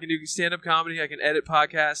 Triple threat. I can do stand-up comedy. I can edit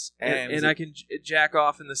podcasts, and I can jack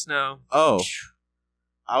off in the snow. Oh,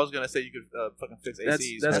 I was gonna say you could fucking fix That's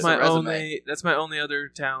ACs. that's As my a resume. only other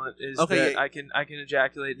talent is Okay, that yeah. I can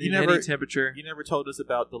ejaculate You in never- any temperature. You never told us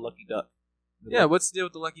about the Lucky Duck. Yeah, what's the deal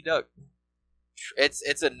with the Lucky Duck? It's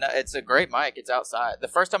a great mic. It's outside. The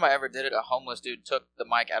first time I ever did it, a homeless dude took the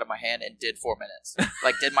mic out of my hand and did 4 minutes.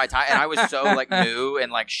 Like did my time, and I was so like new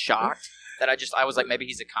and like shocked that I was like, maybe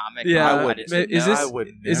he's a comic. Yeah, I I would. didn't Is know. this- I would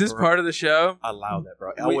Is this never part of the show? allow that,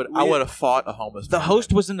 bro? We- I we- would have fought a homeless. The man.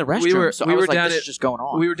 host was in the restroom, so we I were was like, down this at- is just going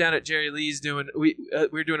on. We were down at Jerry Lee's doing we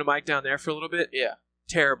were doing a mic down there for a little bit. Yeah.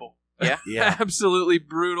 Terrible. Yeah? Yeah. Absolutely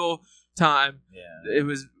brutal time. Yeah. It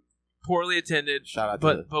was poorly attended. Shout out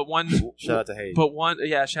But to shout out to Hayden.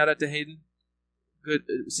 shout out to Hayden. Good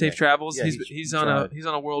safe Yeah. travels. Yeah, he's he on tried.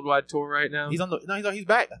 a worldwide tour right now. He's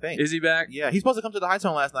back. I think. Is he back? Yeah, he's supposed to come to the High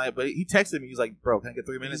Tone last night, but he texted me. He's like, "Bro, can I get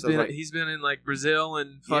 3 minutes?" I was like, He's been in like Brazil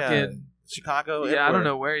and yeah, fucking Chicago. yeah. I don't everywhere.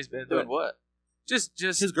 know where he's been Doing but what? just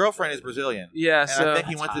His girlfriend is Brazilian. yeah. And So I think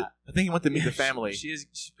he went to. hot. I think he went to meet the family.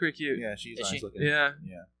 she's pretty cute. Yeah, she's Is nice she? looking. Yeah.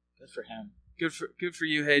 Yeah. Good for him. Good for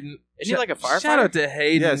you, Hayden. Is he like a firefighter? Shout out to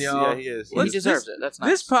Hayden, Yes, y'all. yeah, he is. He deserves it. That's nice.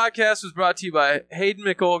 This podcast was brought to you by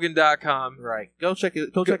HaydenMcOlgan.com. Right. Go check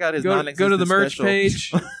out his Go non-existent to the merch special.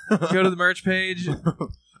 page. Go to the merch page.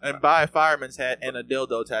 and buy a fireman's hat and a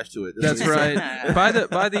dildo attached to it. That's right. Buy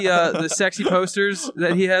the sexy posters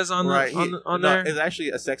that he has on the Right. on No, there. It's actually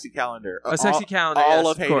a sexy calendar. A sexy calendar. all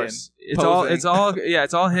yes, of Hayden course. posing.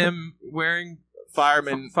 It's all him wearing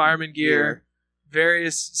Fireman gear,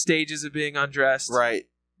 various stages of being undressed. Right.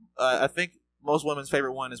 I think most women's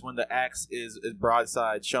favorite one is when the axe is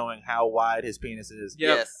broadside, showing how wide his penis is.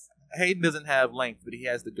 Yep. Yes. Hayden doesn't have length, but he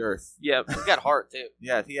has the girth. Yep, He's got heart, too.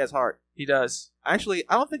 Yeah, he has heart. he does. Actually,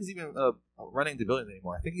 I don't think he's even running the building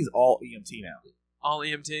anymore. I think he's all EMT now. All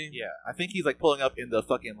EMT. Yeah, I think he's like pulling up in the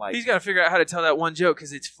fucking like. He's got to figure out how to tell that one joke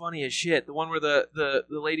because it's funny as shit. The one where the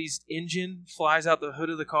lady's engine flies out the hood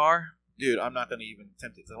of the car. Dude, I'm not gonna even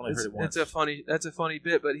attempt it. 'Cause I only heard it once. That's a funny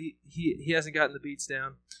bit, but he hasn't gotten the beats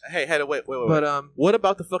down. Hey, wait. But what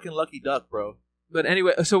about the fucking Lucky Duck, bro? But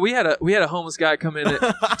anyway, so we had a homeless guy come in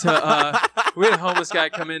to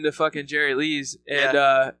fucking Jerry Lee's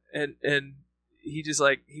and he just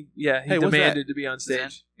like he Hey, what's demanded to be on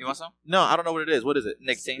stage. You want some? No, I don't know what it is. What is it?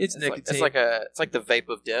 Nicotine. It's Like, nicotine. it's like the vape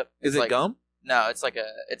of dip. Is It's it like, gum? No, it's like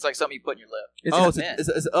something you put in your lip.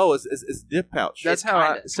 It's dip pouch. That's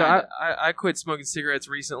how kinda. I quit smoking cigarettes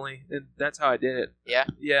recently, and that's how I did it. Yeah,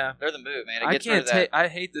 Yeah, they're the move, man. It I gets rid can't. of that. I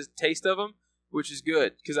hate the taste of them, which is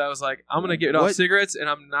good because I was like, I'm gonna get off What- cigarettes, and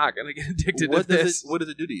I'm not gonna get addicted What to does this. it? What does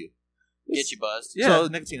it do to you? Get you buzzed. Yeah. So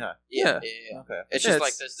nicotine high. Yeah. Okay. It's Yeah, just it's-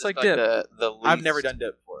 like this. it's It's like like dip. the least. I've never done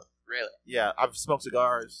dip before. Really? Yeah, I've smoked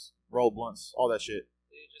cigars, rolled blunts, all that shit.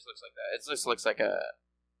 It just looks like that. It just looks like a.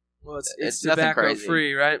 Well, it's It's nothing tobacco crazy.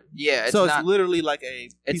 free, right? Yeah, it's so not. it's literally like a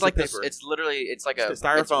piece It's like of this. paper. It's literally. It's like a. It's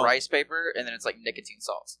styrofoam. It's rice paper, and then it's like nicotine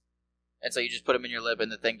salts. And so you just put them in your lip,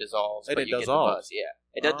 and the thing dissolves. And but it you dissolves. get the buzz. Yeah,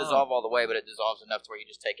 it doesn't Oh. dissolve all the way, but it dissolves enough to where you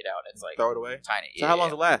just take it out. It's like throw it away. tiny. So how long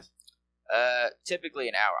does it last? Typically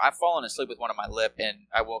an hour. I've fallen asleep with one on my lip, and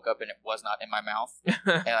I woke up and it was not in my mouth,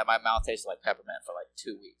 and my mouth tasted like peppermint for like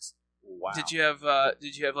 2 weeks. Wow. Did you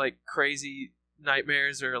have like crazy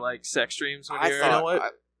nightmares or like sex dreams when I you were? thought, know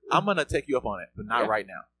what? I'm gonna take you up on it, but not right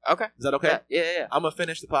now. Okay. Is that okay? Yeah. I'm gonna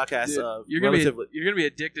finish the podcast. Dude, you're gonna be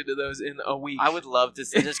addicted to those in a week. I would love to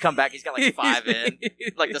just come back. He's got like 5 in,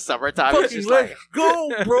 like the summertime. It's Fucking just let's like, go,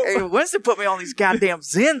 bro. hey, Winston put me on these goddamn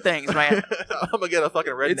Zen things, man. I'm gonna get a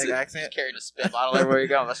fucking redneck accent. Just carrying a spit bottle everywhere you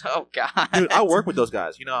go. I'm like, oh god, Dude, I work with those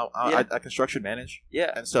guys. You know, I construction manage.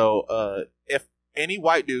 Yeah. And so, if any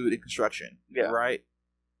white dude in construction, right,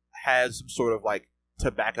 has some sort of like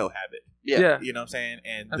tobacco habit, Yeah. you know what I'm saying,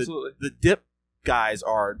 and Absolutely. the dip guys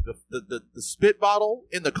are the spit bottle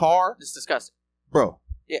in the car, it's disgusting, bro.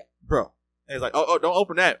 Yeah, bro. And it's like, oh, don't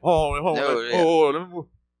open that. Hold on. And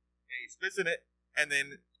he spits in it and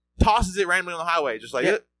then tosses it randomly on the highway, just like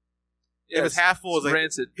it. If it's half full, it's like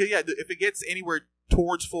rancid. Yeah, if it gets anywhere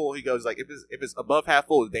towards full, he goes like, if it's above half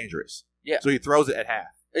full, it's dangerous. Yeah. So he throws it at half.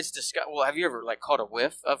 It's disgusting. Well, have you ever like caught a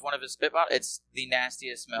whiff of one of his spit bottles? It's the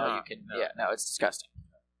nastiest smell you can. No. Yeah, no, it's disgusting.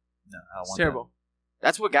 No, I don't want terrible. that.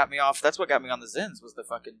 That's what got me off. That's what got me on the Zins was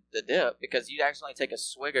the dip, because you accidentally take a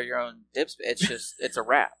swig of your own dip. It's a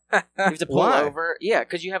wrap. You have to pull over. Yeah,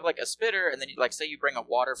 because you have like a spitter, and then you like say you bring a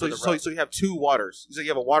water for the road. So you have two waters. So you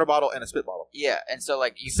have a water bottle and a spit bottle. Yeah, and so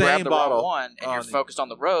like you Same grab the bottle wrong one, and you're focused on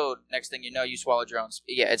the road. Next thing you know, you swallowed your own.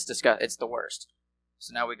 Yeah, it's disgusting. It's the worst.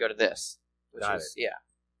 So now we go to this, which is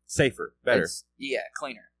safer, better,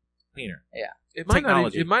 cleaner. Yeah, it might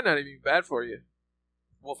not even be bad for you.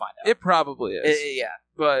 We'll find out. It probably is. Yeah,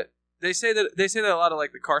 but they say that a lot of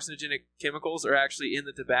like the carcinogenic chemicals are actually in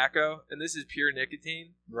the tobacco, and this is pure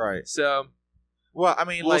nicotine. Right. So, well, I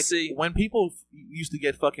mean, we'll like see. When people used to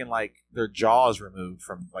get fucking like their jaws removed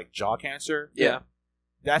from like jaw cancer. Yeah.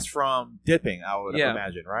 That's from dipping, I would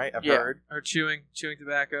imagine, right? I've heard. Or chewing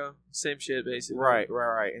tobacco, same shit basically. Right.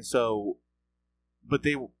 And so, but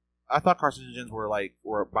I thought carcinogens were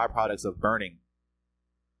byproducts of burning.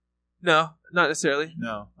 No, not necessarily.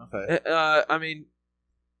 No. Okay. I mean,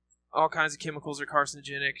 all kinds of chemicals are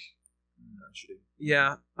carcinogenic.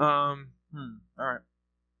 Yeah. All right.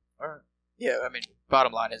 Yeah, I mean,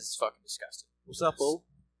 bottom line is it's fucking disgusting. What's up, fool?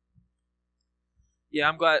 Yeah,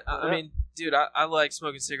 I'm glad. I mean, dude, I like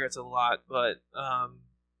smoking cigarettes a lot, but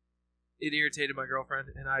it irritated my girlfriend,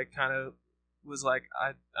 and I kind of was like,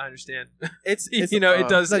 I understand. It's you know, it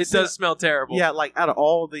does smell terrible. Yeah, like out of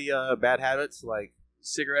all the bad habits, like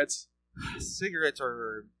cigarettes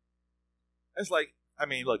are. It's like, I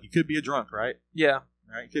mean, look, you could be a drunk, right? Yeah.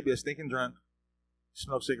 Right. You could be a stinking drunk.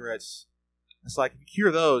 Smoke cigarettes. It's like if you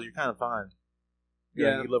cure those, you're kind of fine. You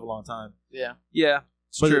live a long time. Yeah. Yeah.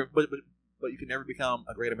 It's true. But you can never become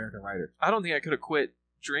a great American writer. I don't think I could have quit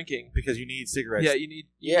drinking because you need cigarettes. Yeah, you need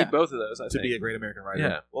both of those. I think be a great American writer.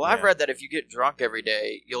 Yeah. Well, I've read that if you get drunk every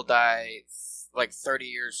day, you'll die like 30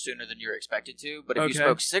 years sooner than you're expected to. But if you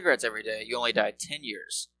smoke cigarettes every day, you only die 10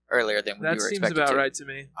 years earlier than when you were expected to. That seems about right to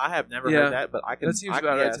me. I have never heard that, but I can. That seems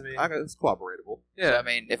about right to me. It's cooperatable. Yeah. So, I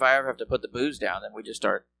mean, if I ever have to put the booze down, then we just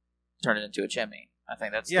start turning into a chimney. I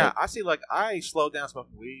think that's I see. Like I slowed down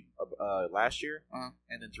smoking weed last year,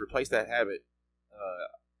 and then to replace that habit,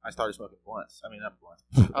 I started smoking blunts. I mean, not blunts.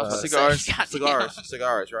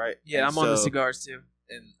 Cigars, right? Yeah, I'm on the cigars too.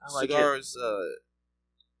 And cigars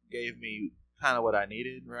gave me kind of what I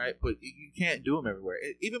needed, right? But you can't do them everywhere.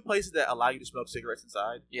 Even places that allow you to smoke cigarettes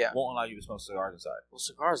inside, won't allow you to smoke cigars inside. Well,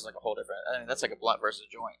 cigars is like a whole different. I mean, that's like a blunt versus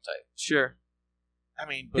a joint type. Sure. I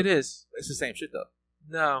mean, it is. It's the same shit though.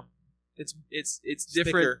 No, it's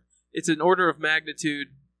different. It's an order of magnitude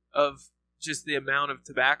of just the amount of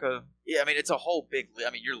tobacco. Yeah, I mean, it's a whole big.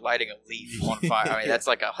 I mean, you're lighting a leaf on fire. I mean, that's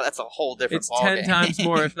a whole different. It's ball 10 game. times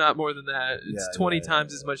more, if not more than that. It's 20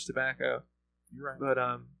 times as much tobacco. You're right. But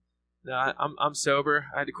no, I'm sober.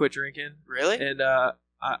 I had to quit drinking. Really? And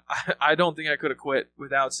I don't think I could have quit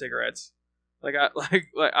without cigarettes. Like I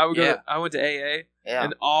would go. I went to AA,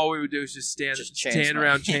 and all we would do is just stand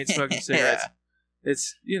around chain smoking cigarettes.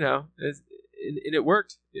 It's and it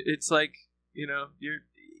worked. It's like you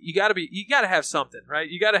gotta have something, right?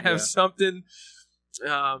 You gotta have something.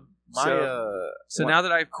 So now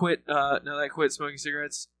that I quit smoking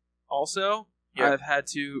cigarettes, also I've had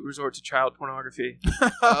to resort to child pornography.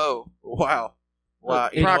 Oh wow!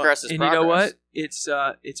 Progress is progress. And you know what? It's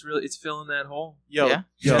filling that hole. Yo.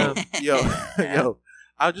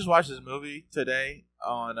 I just watched this movie today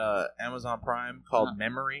on Amazon Prime called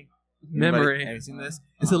Memory. Memory. Have you seen this?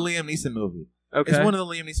 It's a Liam Neeson movie. Okay. It's one of the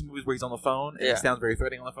Liam Neeson movies where he's on the phone and he sounds very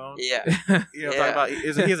threatening on the phone. Yeah. You know what I'm talking about?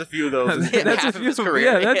 He has a few of those. That's a few of his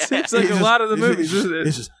career. Yeah, that seems like a lot of the movies, isn't it?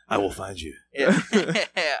 It's just, I will find you.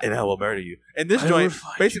 And I will murder you. And this joint,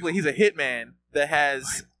 basically, he's a hitman that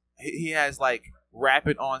has like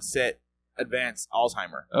rapid onset advanced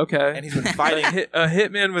Alzheimer. Okay. And he's been fighting a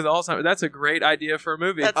hitman with Alzheimer's. That's a great idea for a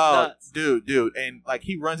movie. That's nuts. dude, and like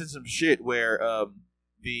he runs into some shit where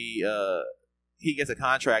he gets a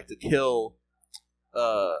contract to kill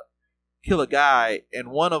a guy,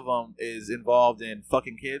 and one of them is involved in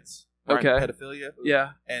fucking kids, right? Okay. Pedophilia.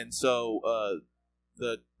 Yeah. And so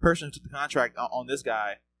the person who took the contract on this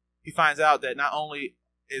guy, he finds out that not only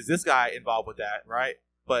is this guy involved with that, right,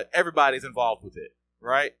 but everybody's involved with it,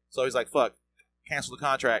 right? So he's like, fuck, cancel the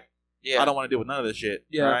contract. Yeah. I don't want to deal with none of this shit,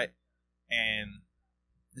 Yeah. right? And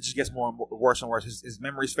it just gets more and worse and worse. His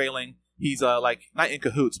memory's failing. He's like not in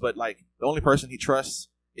cahoots, but like the only person he trusts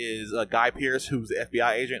is Guy Pearce, who's the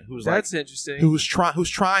FBI agent, who's That's like interesting. who's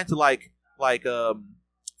trying to like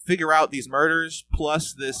figure out these murders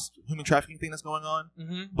plus this human trafficking thing that's going on.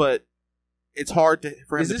 Mm-hmm. But it's hard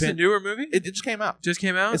for him Is to this a newer movie? It just came out. Just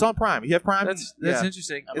came out? It's on Prime. You have Prime? That's Yeah.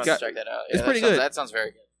 interesting. I It's must got- check that out. Yeah, it's pretty good. That sounds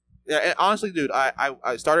very good. Yeah, and honestly, dude,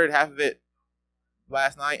 I started half of it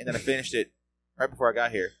last night and then I finished it right before I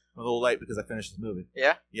got here. I'm a little late because I finished this movie.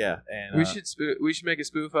 Yeah? Yeah, and We should make a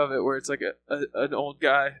spoof of it where it's like an old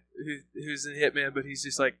guy who's in Hitman, but he's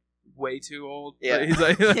just like way too old. Yeah. Like, he's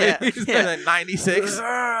like, Yeah. he's and like then 96.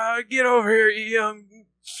 Get over here, you young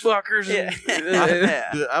fuckers. Yeah.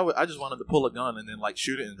 And- Dude, I just wanted to pull a gun and then like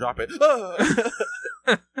shoot it and drop it.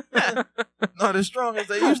 Not as strong as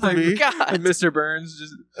they used to Oh my be. God. and Mr. Burns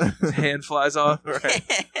just his hand flies off. Right.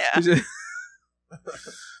 Yeah.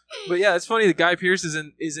 But yeah, it's funny that Guy Pearce is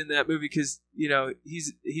in that movie because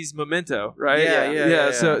he's Memento, right?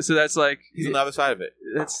 Yeah. So that's like He's on the other side of it.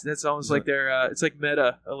 that's almost like they're it's like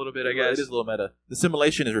meta a little bit, I guess. It is a little meta. The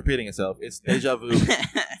simulation is repeating itself. It's deja vu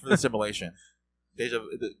for the simulation.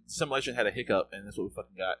 The simulation had a hiccup, and that's what we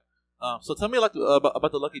fucking got. So tell me about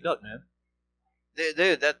the Lucky Duck, man.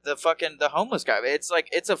 Dude, that the homeless guy.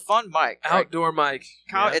 It's a fun mic. Right? Outdoor mic.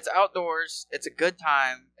 Yeah. It's outdoors. It's a good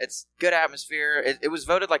time. It's good atmosphere. It was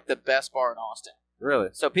voted like the best bar in Austin. Really?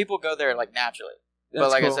 So people go there like naturally. That's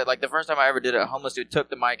but like cool. I said, like the first time I ever did it, a homeless dude took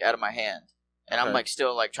the mic out of my hand, and I'm Okay. like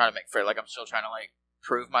still like trying to make fair. Like I'm still trying to like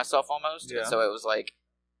prove myself almost. Yeah. And so it was like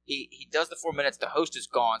he does the 4 minutes. The host is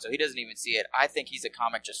gone, so he doesn't even see it. I think he's a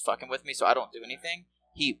comic just fucking with me, so I don't do anything.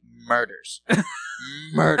 He murders.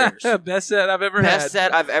 Best set I've ever Best had.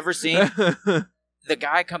 set I've ever seen.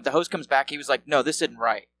 The host comes back. He was like, "No, this isn't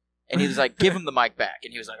right." And he was like, "Give him the mic back."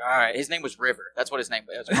 And he was like, "All right." His name was River. That's what his name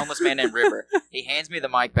was. It was a homeless man named River. He hands me the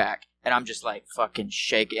mic back, and I'm just like fucking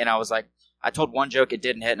shaking. And I was like, I told one joke, it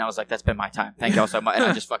didn't hit, and I was like, "That's been my time. Thank y'all so much." And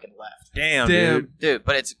I just fucking left. Damn. Dude.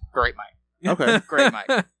 But it's great mic. Okay. Great mic.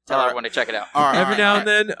 Tell All right. everyone to check it out. All right. Every now and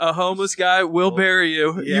then, a homeless guy will bury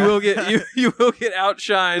you. Yeah. You will get you will get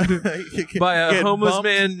outshined by a Get homeless bumped.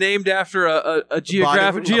 man named after a body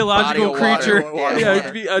geographical of water. creature. Water.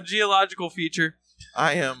 Yeah, a geological feature.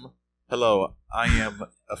 I am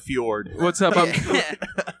a fjord. What's up? I'm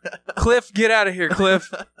Cliff. Get out of here,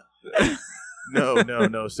 Cliff.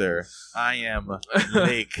 No, sir. I am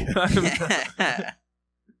Lake.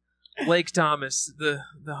 Lake Thomas, the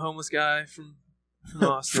homeless guy from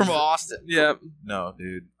Austin. From Austin. Yeah. No,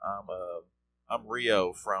 dude. I'm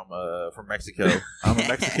Rio from Mexico. I'm a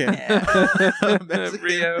Mexican. I'm a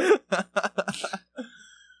Mexican.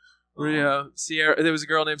 Rio. Sierra. There was a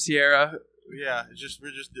girl named Sierra. Yeah,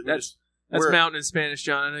 That's mountain in Spanish,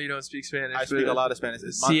 John. I know you don't speak Spanish. I speak but a lot of Spanish.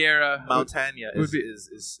 It's Sierra. Montana would be-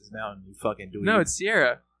 is mountain. You fucking do. No, it's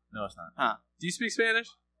Sierra. No, it's not. Do you speak Spanish?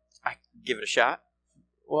 I give it a shot.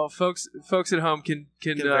 Well, folks at home can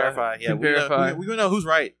Verify. Yeah, can verify. we know who's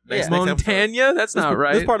right. Next episode. Montana? That's not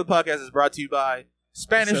right. This part of the podcast is brought to you by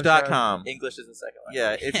Spanish.com. English is the second one.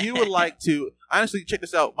 Yeah, if you would like to, honestly, check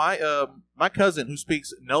this out. My cousin who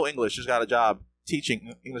speaks no English just got a job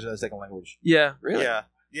teaching English as a second language. Yeah. Really? Yeah.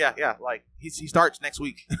 Like he starts next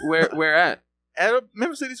week Where at? at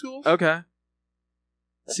Memphis City Schools. Okay.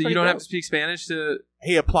 That's So you pretty don't have dope. to speak Spanish to.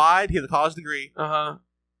 He applied. He has a college degree, And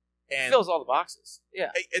Fills all the boxes.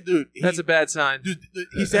 Yeah. dude, that's a bad sign. dude.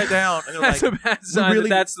 He sat down and they're That's like, a bad sign. really-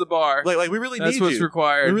 that's the bar. like we really That's need what's you.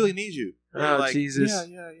 required. We really need you. And they're Oh, like, Jesus.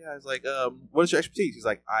 Yeah. It's like, what is your expertise? He's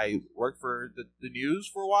like, I worked for the news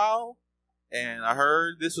for a while, and I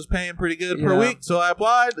heard this was paying pretty good per Yeah. week, so I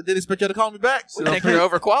applied. I didn't expect you to call me back. I think you're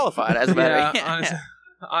overqualified as a matter. Yeah,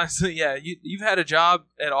 honestly, yeah. You've had a job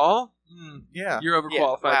at all? Yeah. You're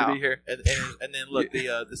overqualified Yeah, wow. to be here. And then look,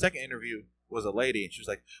 the second interview was a lady, and she was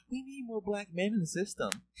like, "We need more black men in the system."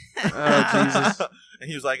 Oh, Jesus. And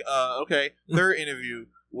he was like, "Okay." Third interview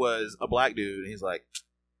was a black dude, and he's like,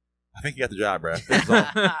 "I think you got the job, bro.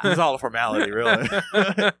 This is all a formality, really."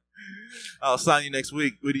 I'll sign you next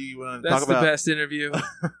week. What do you want to That's talk about? the best interview.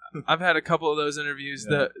 I've had a couple of those interviews.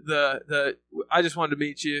 Yeah. I just wanted to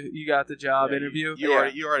meet you. You got the job interview. You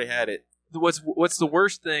already had it. What's the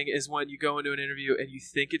worst thing is when you go into an interview and you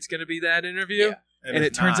think it's going to be that interview, and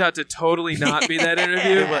it turns out to totally not be that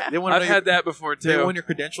interview. I've had that before too. They want your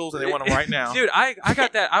credentials and they want them right now. Dude, I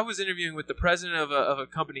got that. I was interviewing with the president of a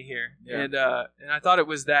company here, and I thought it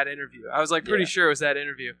was that interview. I was like pretty sure it was that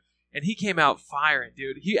interview, and he came out firing,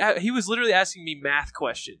 dude. He was literally asking me math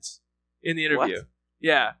questions in the interview. What?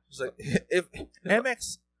 Yeah, It's like if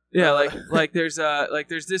Amex. yeah, like there's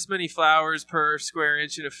this many flowers per square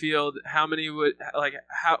inch in a field. How many would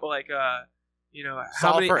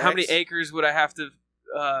how many acres would I have to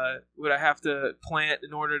plant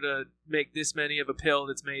in order to make this many of a pill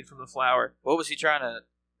that's made from the flower? What was he trying to?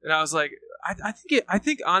 And I was like, I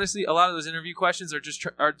think honestly, a lot of those interview questions are just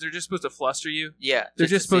supposed to fluster you. Yeah, They're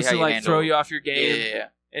just supposed to like throw you off your Yeah,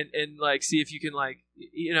 game. And like see if you can like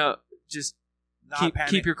just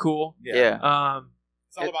keep your cool. Yeah.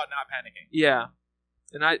 It's all about not panicking. Yeah,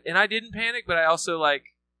 and I didn't panic, but I also I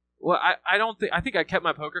think I kept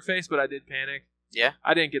my poker face, but I did panic. Yeah,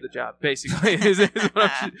 I didn't get the job. Basically,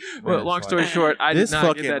 long story short, I did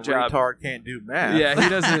not get that job. This fucking retard can't do math. Yeah, he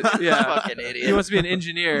doesn't. Yeah, fucking idiot. He wants to be an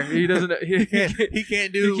engineer. He doesn't. He can't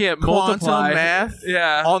do. He can't quantum multiply math.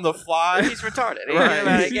 Yeah, on the fly. He's retarded.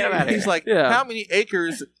 Right. Get him out of here. He's like, how many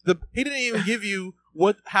acres? He didn't even give you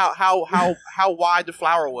how wide the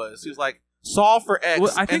flower was. He was like, solve for X.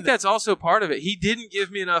 Well, I think that's also part of it. He didn't give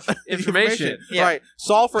me enough information. Yeah. Right.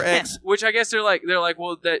 Solve for X. Which I guess they're like,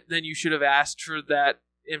 well, then you should have asked for that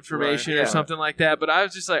information or something like that. But I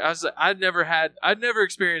was like, I'd never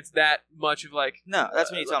experienced that much of like. No, that's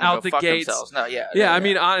when you tell them out to the go fuck gates. themselves. No, yeah. Yeah, I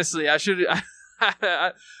mean, honestly, I should.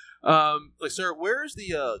 Like, sir, where's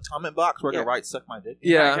the comment box where I can write "suck my dick"?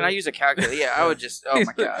 Yeah. Can I use a calculator? Yeah, I would just. Oh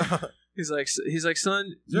my god. He's like,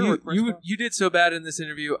 son, you did so bad in this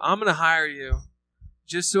interview. I'm gonna hire you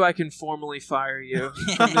just so I can formally fire you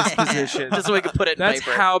from this position. Just so we can put it in That's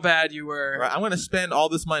paper. how bad you were. Right, I'm going to spend all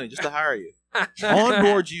this money just to hire you.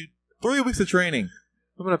 Onboard you 3 weeks of training.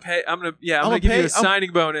 I'm gonna give you a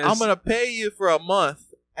signing bonus. I'm going to pay you for a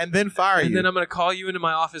month and then fire you. And then I'm gonna call you into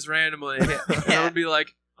my office randomly. And I'm gonna be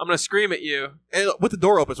like, I'm gonna scream at you. And with the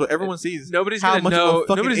door open so everyone sees Nobody's how gonna much know. of a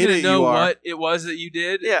fucking Nobody's idiot gonna know you are. what it was that you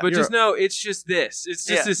did. Yeah. But just know it's just this. It's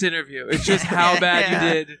just Yeah. this interview. It's just how bad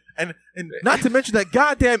you did. And not to mention that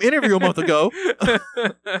goddamn interview a month ago.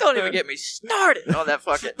 Don't even get me started on that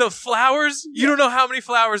fucking. The flowers. You don't know how many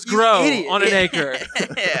flowers grow idiot. on an acre.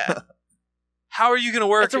 Yeah. How are you gonna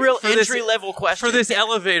work? That's a real for this- entry level question. for this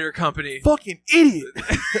elevator company. Fucking idiot.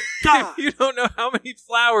 If you don't know how many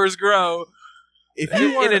flowers grow If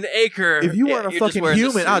you weren't in an acre. If you Yeah, weren't a you're just fucking wearing the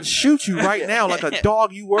human, suit. I'd shoot you right now like a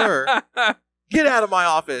dog you were. Get out of my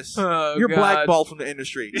office. Oh, You're God. blackballed from the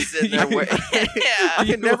industry. Sitting there waiting. I Yeah.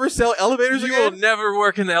 can never sell elevators You will again. never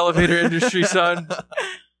work in the elevator industry, son.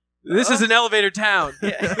 This is an elevator town.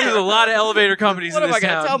 Yeah. There's a lot of elevator companies What in am I this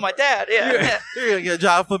going town. to tell my dad? Yeah. You're gonna get a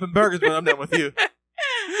job flipping burgers, but I'm done with you.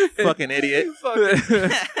 Fucking idiot.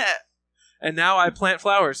 And now I plant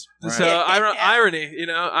flowers. Right. So irony,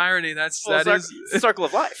 irony. That is circle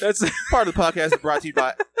of life. that's Part of the podcast is brought to you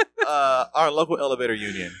by our local elevator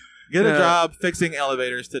union. Get a Yeah. job fixing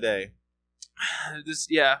elevators today. this.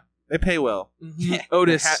 Yeah, They pay well. Mhm.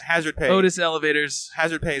 Otis. Hazard pay. Otis elevators.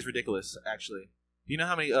 Hazard pay is ridiculous, actually. Do you know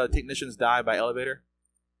how many technicians die by elevator?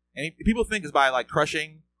 And people think it's by like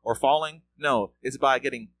crushing or falling. No, it's by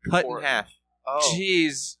getting cut in half. Oh.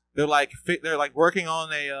 Jeez. They're like working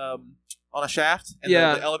on a shaft, and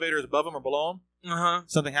Yeah. the elevator is above them or below them.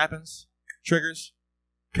 Something happens, triggers,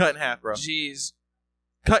 cut in half, bro. Jeez.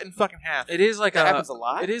 Cut in fucking half. It is like That happens a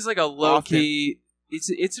lot? It is like a low key.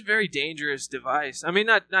 It's a very dangerous device. I mean,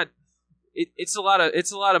 not. It's a lot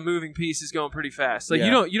of moving pieces going pretty fast. Like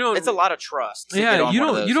Yeah. you don't. It's a lot of trust. to get Yeah, on you one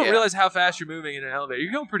of don't those, you don't yeah. realize how fast you're moving in an elevator.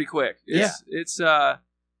 You're going pretty quick. It's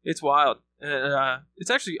wild. It's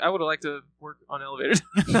actually I would have liked to work on elevators.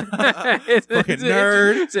 It's Fucking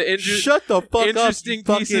nerd. It's an Shut the fuck interesting up,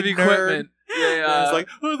 you piece of fucking equipment. nerd. Yeah, It's like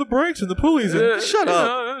the brakes and the pulleys. And, shut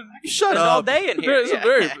up. Shut It's all up. day in here. It's a Yeah.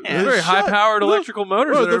 very Shut- high-powered look, electrical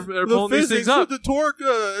motors Bro, that are pulling these things up. The torque.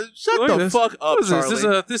 Shut Look the at this. fuck up, What is this?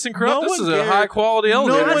 Charlie. This incredible. No This is one a cares. high-quality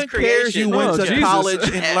elevator. No one cares you creation. went Oh, to Jesus.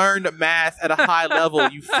 college and learned math at a high level.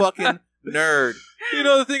 You fucking nerd. You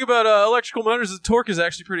know the thing about electrical motors is the torque is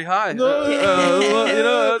actually pretty high. That's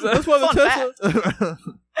why the Fun Tesla.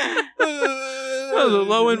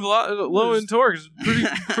 The low end torque is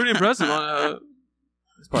pretty impressive. On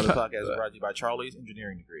This part of the podcast is brought to you by Charlie's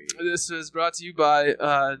engineering degree. this is brought to you by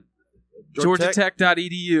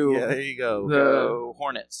GeorgiaTech.edu. Yeah, there you go. Go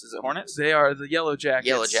Hornets. Is it Hornets? They are the Yellow Jackets.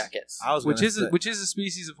 Yellow Jackets. I was which gonna is say, a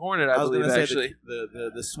species of hornet, I I was believe. gonna say Actually,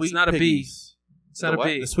 the sweet it's not a bee. piggies.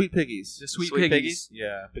 Centipede. The sweet piggies. The sweet Sweet piggies.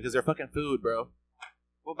 Yeah, because they're fucking food, bro.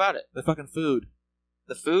 What about it? They're fucking food.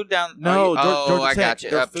 The food down. No, oh, I Tech, got you.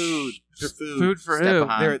 They're food. They're food. Food for Step who?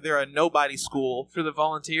 behind. They're a nobody school. For the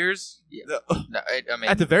volunteers? No, I mean,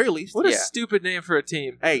 At the very least. What a Yeah. stupid name for a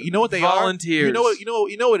team. Hey, you know what they Volunteers. are?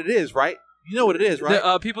 You know what it is, right? You know what it is, right?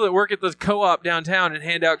 The people that work at the co-op downtown and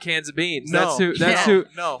hand out cans of beans. No. That's who. That's Yeah. who.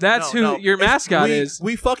 No, That's no, who no. your mascot we, is.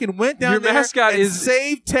 We fucking went down Your there mascot and is-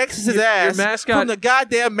 saved Texas's your ass mascot- from the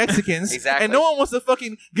goddamn Mexicans. Exactly. And no one wants to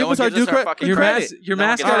fucking give one us our gives us due our fucking Your, credit. your No one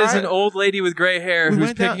mascot gets is it. an old lady with gray hair We who's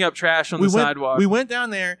went down- picking up trash on the sidewalk. We went down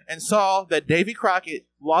there and saw that Davy Crockett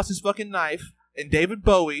lost his fucking knife, and David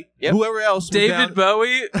Bowie, Yep. whoever else, was David down-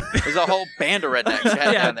 Bowie. there's a whole band of rednecks you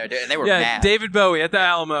had Yeah. down there, dude, and they were Yeah, mad. David Bowie at the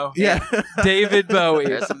Alamo. Yeah, David Bowie.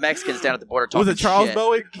 There's some Mexicans down at the border talking was it Charles shit.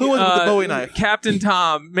 Bowie? Who was it with the Bowie knife? Captain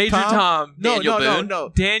Tom. Major Tom. No, Daniel no, Boone? no, no,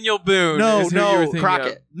 Daniel Boone. No, is who no, you were thinking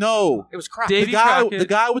Crockett. of. no. It was Crockett. Davy Crockett. The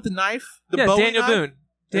guy with the knife, the yeah, Bowie Daniel knife? Boone.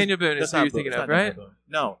 Daniel Boone is That's who not you're Bowie. thinking It's of, not right? Daniel Boone.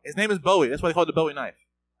 No, his name is Bowie. That's why they call it the Bowie knife.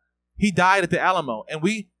 He died at the Alamo, and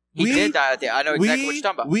He did die at the. I know exactly what you're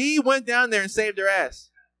talking about. We went down there and saved their ass.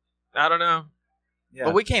 I don't know. Yeah.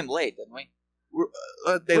 But we came late, didn't we?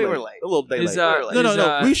 Day we late. were late. A little day Is, late. We were late.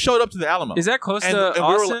 No. We showed up to the Alamo. Is that close and, to and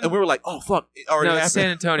Austin? we were like, oh fuck, it already no, happened. it's San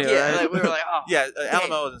Antonio, Yeah, right? like, we were like, oh. Yeah,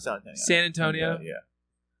 Alamo is in San Antonio. San Antonio. Yeah.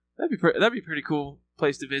 That'd be a pretty cool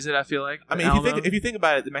place to visit. I feel like. I mean, if you think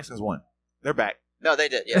about it, the Mexicans won. They're back. No, they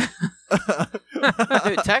did. Yeah,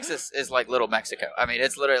 dude, Texas is like little Mexico. I mean,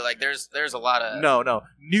 it's literally like there's a lot of No.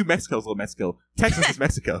 New Mexico's little Mexico. Texas is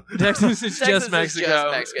Mexico. Texas is Texas just is Mexico.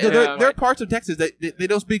 just Mexico. Yeah, Yeah. there are parts of Texas that they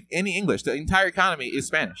don't speak any English. The entire economy is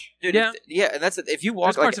Spanish. dude. Yeah. Yeah, and that's if you walk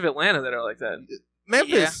There's like parts of Atlanta that are like that.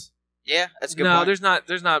 Memphis. yeah, that's a good No, point.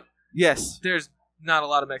 there's not. Yes. There's not a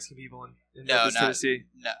lot of Mexican people in No, Memphis, not- Tennessee.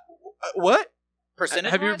 no What?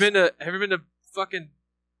 percentage. Have you ever been to fucking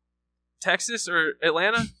Texas or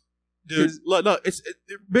Atlanta? Dude, look, no, it's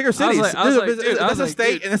bigger cities. I was like, dude, that's a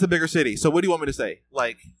state dude. and that's a bigger city. So what do you want me to say?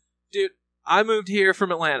 Like, Dude, I moved here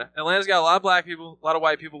from Atlanta. Atlanta's got a lot of black people, a lot of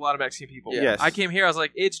white people, a lot of Mexican people. Yes. I came here, I was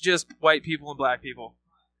like, it's just white people and black people.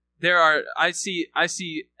 I see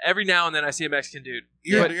every now and then I see a Mexican dude.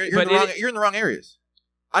 you're, But- you're, but you're in the wrong areas.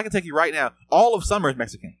 I can take you right now. All of summer is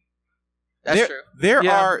Mexican. That's true. There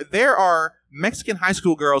Yeah. are Mexican high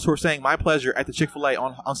school girls who are saying "My pleasure" at the Chick-fil-A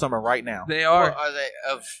on summer right now. They Or are. are they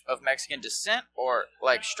of Mexican descent or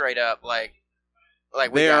like straight up like we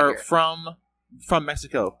They got are here? from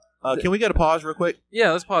Mexico. Can we get a pause real quick?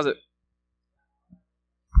 Yeah, let's pause it.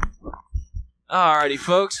 Alrighty,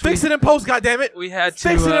 folks. Fix it in post, goddammit! We had to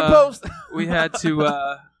Fix it in post. we had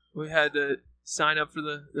to sign up for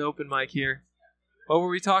the open mic here. What were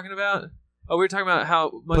we talking about? Oh, we were talking about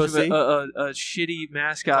how much Pussy. of a shitty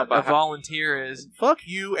mascot About a volunteer is. Fuck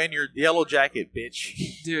you and your yellow jacket,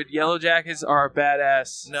 bitch. Dude, yellow jackets are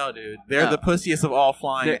badass. No, dude, they're No. the pussiest of all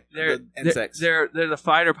flying They're insects. They're the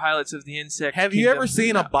fighter pilots of the insect. Have you kingdom. ever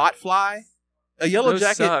seen a bot fly? A yellow Those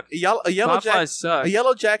jacket. suck. A yellow jacket. Botflies suck. A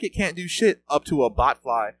yellow jacket can't do shit up to a bot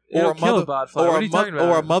fly It'll or a kill mother a botfly. or What a are you talking about?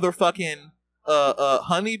 or a motherfucking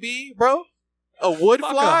honeybee, bro. A wood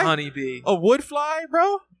Fuck fly. a honeybee. A wood fly,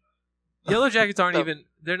 bro. Yellow jackets aren't even.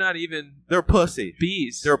 They're not even They're pussy.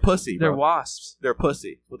 bees. They're pussy. Bro. They're wasps. They're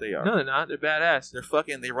pussy. That's what they are. No, they're not. They're badass. They're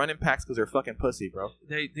fucking. They run in packs because they're fucking pussy, bro.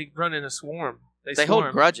 They run in a swarm. They swarm.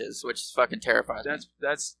 hold grudges, which is fucking terrifying.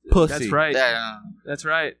 That's Pussy. That's right. Yeah, That's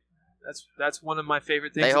right. That's one of my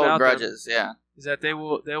favorite things they hold about grudges. Yeah. them is that they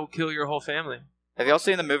will kill your whole family. Have y'all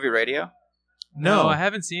seen the movie Radio? No. I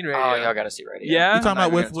haven't seen Radio. Oh, y'all got to see Radio. Yeah? You talking I'm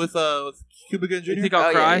about not with Cuba Gooding Jr.? You think I'll Oh,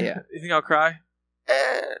 yeah, cry? yeah. You think I'll cry?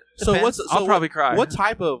 So Depends. what's? So I'll probably cry. What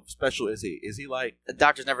type of special is he? Is he like? The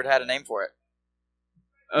doctor's never had a name for it.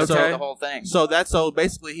 Okay. So- The whole thing. So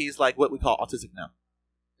basically he's like what we call autistic now.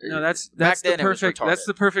 No, that's Back the then it was perfect. retarded. That's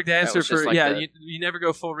the perfect answer was just for like yeah. the- You never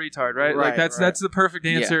go full retard, right? Right, Like that's right. the perfect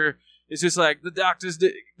answer. It's just like the doctors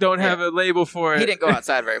don't have a label for it. He didn't go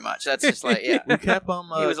outside very much. That's just like We kept him.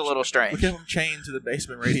 he was a little We strange. kept him chained to the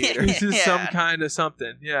basement radiator. It's just Yeah. some kind of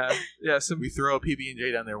something. Yeah, yeah. Some We throw a PB and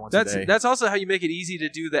J down there once a day. that's also how you make it easy to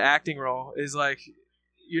do the acting role. Is like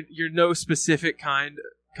you're no specific kind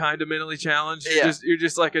of mentally challenged. Yeah. You're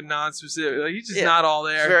just like a non-specific. Like you're just Yeah. not all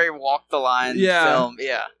It's there. very walk the line Yeah. film.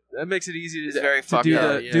 Yeah. That makes it easy It's to, very to fucked do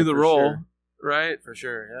up. the Yeah, do the for role, sure. right? For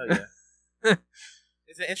sure. Hell yeah.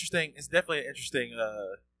 It's an interesting. It's definitely an interesting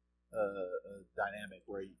dynamic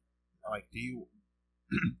where you like. Do you?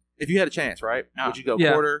 If you had a chance, right? No. Would you go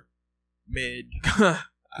Yeah. quarter, mid?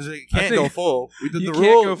 Because you can't go full. The you rule,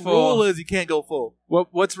 can't go full. rule is you can't go full.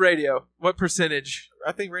 What's radio? What percentage?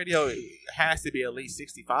 I think radio has to be at least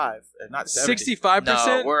 65, if not 70. 65%?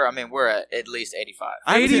 No, we're at least 85.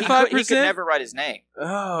 85%? He could never write his name.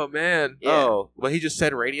 Oh, man. Yeah. Oh, well, he just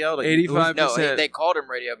said radio? Like, 85%. No, they called him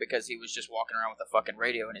radio because he was just walking around with a fucking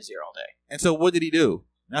radio in his ear all day. And so what did he do?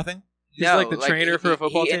 Nothing? He's like the trainer for a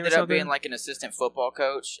football team or something? He ended up being like an assistant football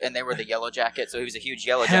coach, and they were the Yellow Jackets, so he was a huge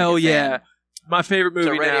Yellow Jacket Hell yeah. fan. My favorite movie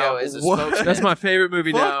So radio now. is a What? spokesman. That's my favorite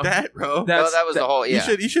movie now. Fuck that, bro. That's- that was the whole, yeah.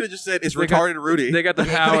 You should have just said it's They got- retarded Rudy. They got the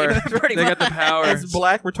power. Pretty They got the much. power. It's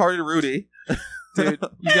black retarded Rudy. Dude,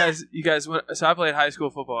 you guys went, so I played high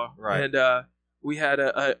school football. Right. And we had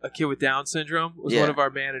a kid with Down syndrome was Yeah. one of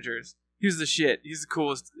our managers. He was the shit. He's the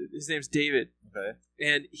coolest. His name's David. Okay.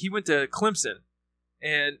 And he went to Clemson.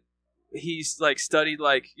 And he's like studied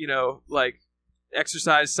like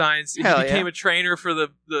exercise science. He Hell yeah. became a trainer for the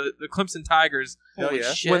Clemson Tigers. Hell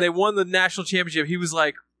yeah. Shit. When they won the national championship, he was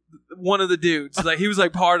like one of the dudes. Like he was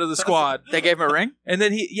like part of the squad. They gave him a ring? And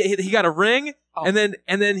then he got a ring, Oh. and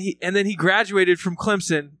then he graduated from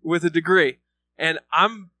Clemson with a degree. And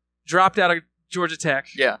I'm dropped out of Georgia Tech.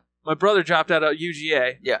 Yeah. My brother dropped out of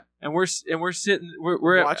UGA. Yeah. And we're sitting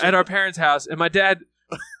we're Watching. at our parents' house, and my dad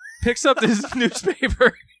picks up this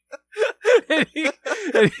newspaper. and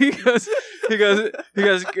he goes,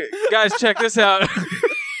 guys, check this out.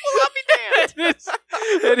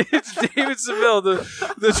 and it's David Seville,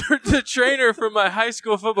 the trainer from my high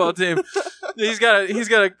school football team. He's got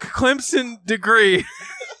a Clemson degree.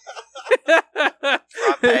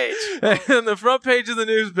 Front page. And the front page of the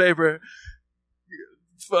newspaper,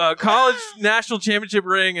 college national championship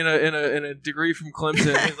ring and a degree from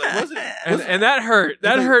Clemson. He's like, And that hurt.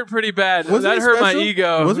 That hurt pretty bad. Wasn't That he hurt my special?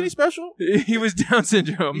 ego. Wasn't he special? He was Down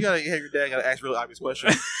syndrome. You gotta have your dad gotta ask really obvious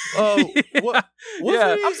questions. Oh, what?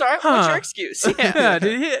 Yeah. I'm sorry, Huh. what's your excuse? Yeah. Yeah,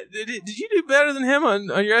 did you do better than him on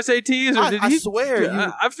your SATs? Or did I he,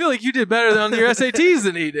 swear, I feel like you did better on your SATs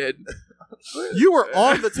than he did. you were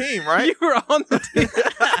on the team, right? You were on the team.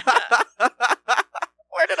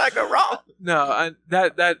 Where did I go wrong? No,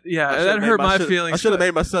 that should've hurt made my son- feelings. I should have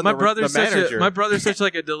made my son My the brother's manager. my brother's such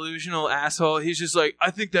like a delusional asshole. He's just like,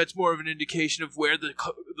 I think that's more of an indication of where the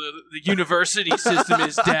university system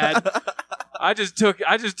is, Dad. I just took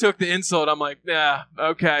the insult. I'm like, yeah,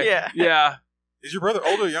 okay, yeah. Is your brother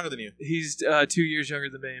older or younger than you? He's 2 years younger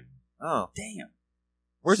than me. Oh, Damn.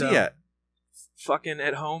 where's So- he at? Fucking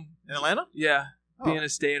at home. In Atlanta? Yeah, Oh. being a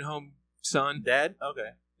stay-at-home son. Dad? Okay.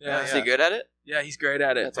 Yeah, Is he good at it? yeah, he's great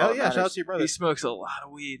at it. That's all Hell that yeah! Shout out matters. to your brother. He smokes a lot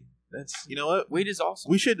of weed. That's You know what? Weed is awesome.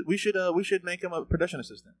 We should make him a production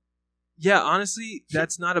assistant. yeah. Honestly,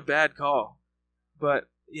 that's not a bad call. But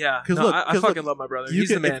yeah, 'Cause no, look- I 'cause fucking look, love my brother. You He's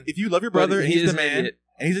the can- man. If you love your But brother and he he's is the man an idiot.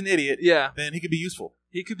 and he's an idiot, Yeah, then he could be useful.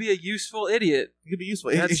 he could be a useful idiot. He could be useful.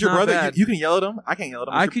 That's It's your not brother. bad. You can yell at him. I can't yell at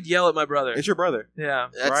him. I could yell at my brother. It's your brother. Yeah,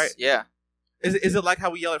 That's, Right. Yeah. Is it like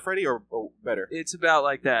how we yell at Freddie or better? it's about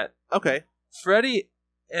like that. Okay. Freddie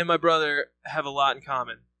and my brother have a lot in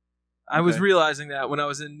common. I was Okay. realizing that when I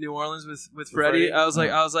was in New Orleans with Freddie? Freddie. I was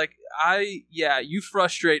Uh-huh. like, you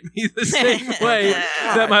frustrate me the same way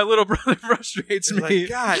that my little brother frustrates It's me. like,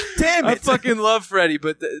 God damn I it! fucking love Freddie,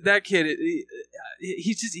 but that kid,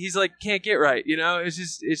 he's like can't get right. You know, it's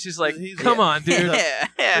just like, He's- come yeah. on, dude.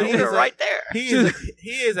 Yeah, He's we were a- right there. he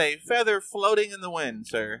is a feather floating in the wind,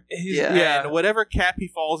 sir. He's, Yeah. yeah, And whatever cap he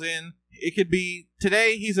falls in, it could be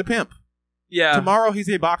today he's a pimp. yeah, Tomorrow he's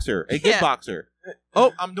a boxer, a good Yeah. boxer.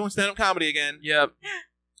 Oh, I'm doing stand-up comedy again. yeah,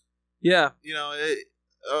 yeah. You know,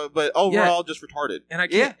 but overall, just retarded. And I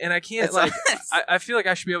can't It's like I feel like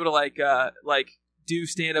I should be able to like do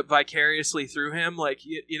stand up vicariously through him, like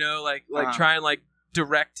you know, like Uh-huh. try and like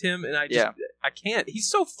direct him, and I just Yeah. I can't. He's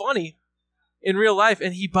so funny in real life,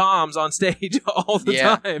 and he bombs on stage all the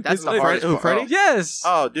Yeah, time. that's It's the like, hardest Who, part. Freddie? Oh. Yes,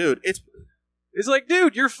 Oh, dude, it's like,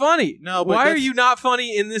 dude, you're funny. No, but why are that's- you not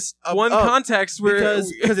funny in this one oh, context where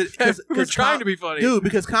we're trying to be funny, dude,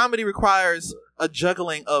 because comedy requires a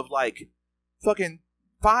juggling of like fucking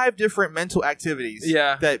 5 different mental activities.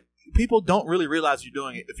 Yeah. that people don't really realize you're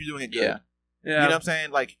doing it if you're doing it good. Yeah. Yeah, You know what I'm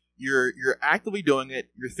saying? Like you're actively doing it.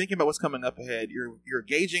 You're thinking about what's coming up ahead. You're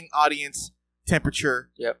gauging audience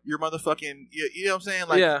temperature. Yep. You're motherfucking. You know what I'm saying?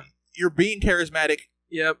 Like yeah, you're being charismatic.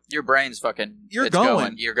 yep, Your brain's fucking. You're it's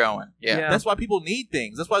going. You're going. Yeah. Yeah. That's why people need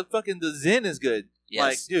things. That's why fucking the Zen is good. Yes.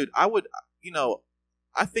 Like, dude, I would,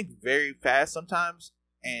 I think very fast sometimes.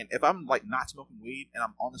 And if I'm like not smoking weed and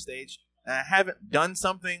I'm on the stage and I haven't done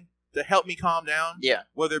something to help me calm down, Yeah.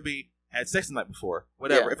 whether it be had sex the night before,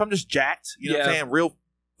 whatever. Yeah. If I'm just jacked, you know what I'm Yeah. saying, real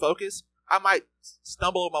focus, I might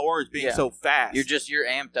stumble over my words being Yeah. so fast. You're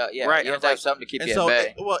amped up. Yeah. Right, You and have to it's have something to keep and you so,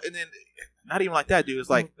 at bay. well, and then not even like that, dude. It's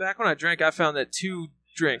like back when I drank, I found that 2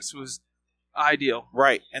 drinks was ideal.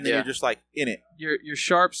 right, and then you're just like in it. You're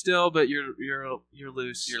sharp still, but you're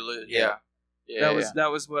loose. You're loose. Yeah.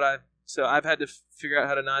 That was what I. So I've had to figure out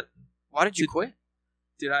how to not. Why did you quit?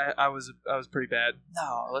 Dude, I was pretty bad.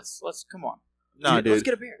 No, let's come on. No, dude. Let's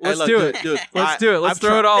get a beer. Let's look, do it. dude. Let's do it. Let's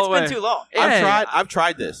throw it all away. It's been too long. I've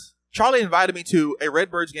tried this. Charlie invited me to a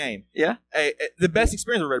Redbirds game. Yeah. The best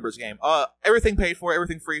experience of a Redbirds game. Everything paid for,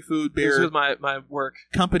 everything free, food, beer. This was my work.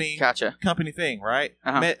 Company thing, right?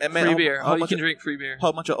 Uh-huh. Free beer. You can drink free beer. A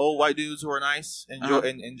whole bunch of old white dudes who are nice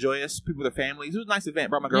and joyous, people with their families. It was a nice event.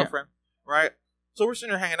 Brought my girlfriend, right? So we're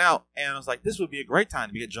sitting there hanging out, and I was like, this would be a great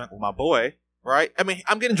time to get drunk with my boy, right? I mean,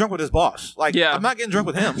 I'm getting drunk with his boss. Like, I'm not getting drunk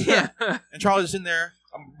with him. Yeah. And Charlie's sitting there.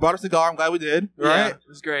 Bought a cigar. I'm glad we did, right? Yeah, it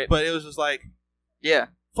was great. But it was just like, yeah,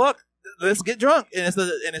 fuck, let's get drunk. And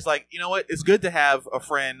it's like, you know what? It's good to have a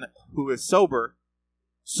friend who is sober,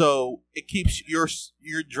 so it keeps your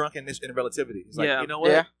drunkenness in relativity. It's like, you know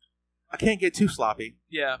what? Yeah. I can't get too sloppy.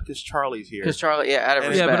 Yeah, because Charlie's here. Out of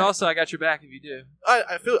respect. Yeah, but also I got your back if you do.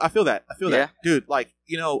 I feel that, dude. Like,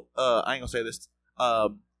 you know, I ain't gonna say this. Our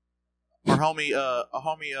homie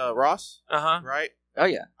Ross, right? Oh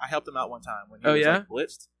yeah, I helped him out one time when he was like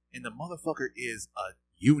blitzed, and the motherfucker is a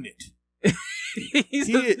unit.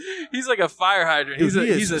 he's like a fire hydrant. Dude,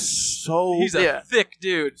 he's a thick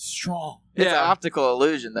dude, strong. It's an optical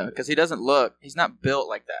illusion though, because he's not built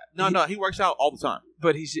like that. No, he works out all the time.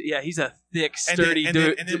 But he's a thick, sturdy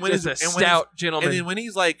dude. And then when he's a stout gentleman. And then when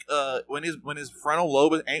he's like, when his frontal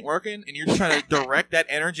lobe ain't working, and you're trying to direct that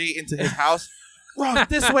energy into his house, Ross,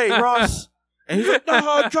 this way, Ross. And he's like,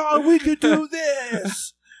 no, John, we could do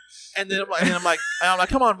this. And then I'm like,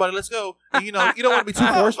 come on, buddy, let's go. And, you know, you don't want to be too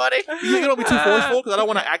forceful, buddy. You don't be too forceful because I don't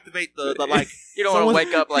want to activate the like. You don't want to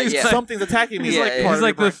wake up like something's attacking me. He's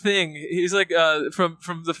like the Thing. He's like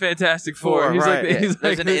from the Fantastic Four. He's right. like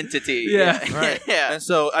there's an entity. Yeah, right. Yeah. And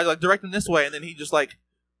so I like direct him this way, and then he just like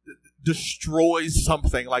destroys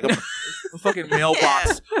something like a fucking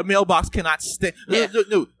mailbox. A mailbox cannot stand.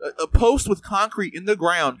 No, a post with concrete in the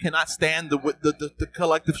ground cannot stand the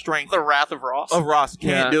collective strength. The wrath of Ross.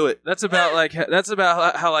 Can't do it. That's about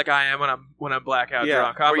how like I am when I'm blackout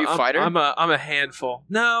drunk. Were you a fighter? I'm a handful.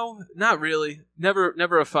 No, not really.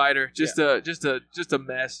 Never a fighter. Just a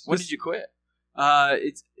mess. When did you quit?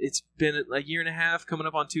 It's been like a year and a half, coming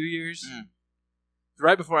up on 2 years.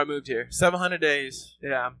 Right before I moved here. 700 days.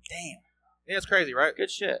 Yeah. Damn. Yeah, it's crazy, right? Good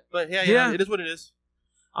shit. But yeah, it is what it is.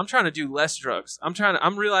 I'm trying to do less drugs.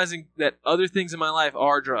 I'm realizing that other things in my life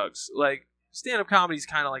are drugs. Like stand-up comedy is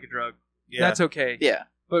kind of like a drug. Yeah. That's okay. Yeah.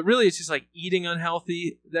 But really, it's just like eating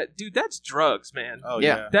unhealthy. That's drugs, man. Oh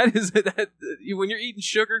yeah. That is when you're eating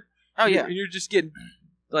sugar. Oh yeah. And you're just getting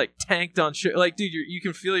like tanked on sugar. Like, dude, you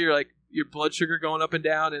can feel your blood sugar going up and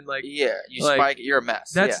down, and like you spike. You're a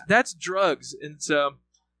mess. That's drugs, and so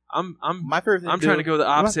I'm my favorite thing I'm trying to go the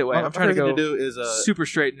opposite way. I'm trying to go do is super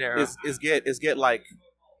straight and narrow. Is get like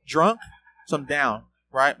drunk, so I'm down,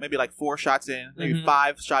 right? Maybe like 4 shots in, maybe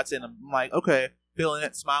 5 shots in. I'm like, okay, feeling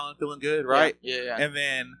it, smiling, feeling good, right? Yeah. And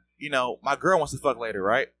then my girl wants to fuck later,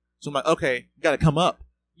 right? So I'm like, okay, you got to come up.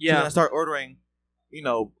 Yeah. So then I start ordering,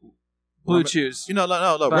 Blue Chews. No,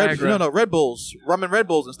 Red Bulls, rum and Red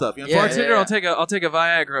Bulls and stuff. Bartender, I'll take a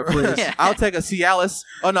Viagra, please. I'll take a Cialis.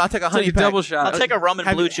 Oh no, I'll take a honey pack. Double shot. I'll take a rum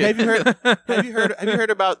and Blue Chew. Have you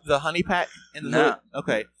heard about the honey pack? No.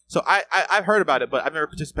 Okay, so I've heard about it, but I've never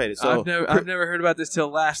participated. So I've never heard about this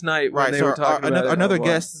till last night when they were talking about it. Another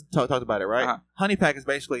guest talked about it, right? Uh-huh. Honey pack is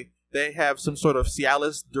basically they have some sort of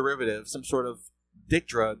Cialis derivative, some sort of dick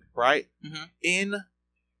drug, right? Mm-hmm. In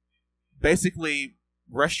basically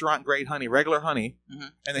restaurant grade honey, regular honey,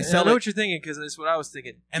 and they sell it. I know what you're thinking because that's what I was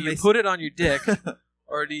thinking. And do you put it on your dick,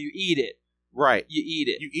 or do you eat it? Right, you eat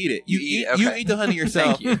it. You eat it. Okay. You eat the honey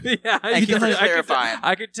yourself. Thank you. Yeah, Thank you for clarifying.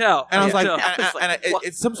 I could tell. And I was like, tell.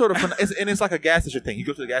 it's some sort of, it's like a gas station thing. You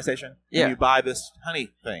go to the gas station and you buy this honey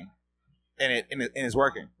thing, and it's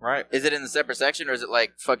working, right? Is it in the separate section, or is it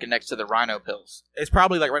like fucking next to the rhino pills? It's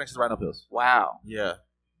probably like right next to the rhino pills. Wow. Yeah.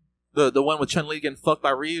 The one with Chun-Li getting fucked by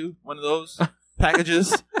Ryu, one of those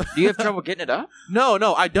packages. Do you have trouble getting it up? No,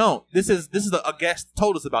 I don't. This is a guest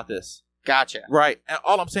told us about this. Gotcha. Right. And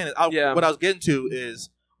all I'm saying is, what I was getting to is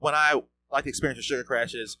when I like to experience a sugar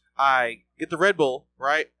crash is I get the Red Bull,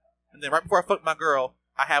 right? And then right before I fuck my girl,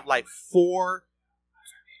 I have like 4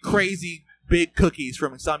 crazy big cookies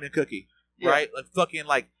from Insomnia Cookie, right? Like fucking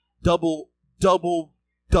like double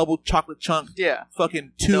chocolate chunk. Yeah.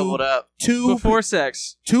 Fucking 2 doubled up. 2 before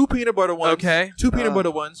sex. 2 peanut butter ones. Okay. 2 peanut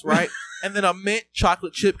butter ones, right? And then a mint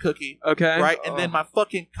chocolate chip cookie. Okay. Right? And then my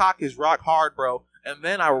fucking cock is rock hard, bro. And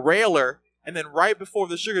then I rail her and then right before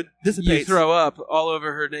the sugar You dissipates, throw up all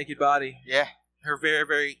over her naked body. Yeah. her very,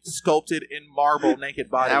 very sculpted in marble naked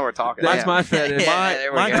body. Now we're talking. That's my fetish.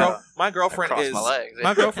 There we go. My girlfriend Across is my legs.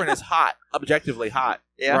 my girlfriend is hot, objectively hot.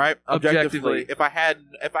 Yeah. Right. Objectively. If I had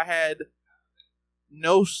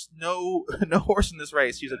no horse in this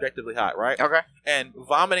race, she's objectively hot. Right. Okay. And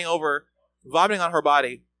vomiting on her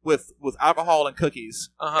body with alcohol and cookies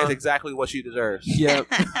is exactly what she deserves. Yep.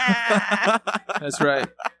 That's right.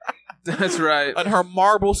 That's right. On her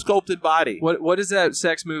marble sculpted body. What is that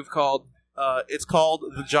sex move called? It's called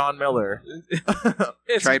the John Miller.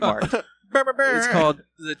 It's Trademark. It's called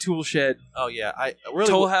the Tool Shed. Oh yeah, I really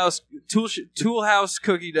Tool House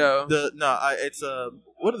cookie dough. It's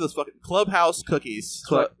what are those fucking Clubhouse cookies?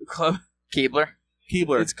 Club. Keebler.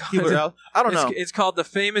 Keebler. It's called- Keebler House. I don't know. It's called the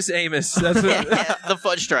Famous Amos. That's what. The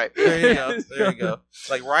fudge stripe. There you go. There you go.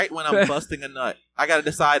 Like right when I'm busting a nut, I got to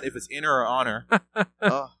decide if it's in her or on her.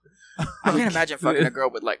 Oh. I can't imagine fucking a girl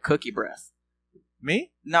with like cookie breath.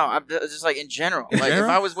 Me? No, I'm just like in general. In Like general?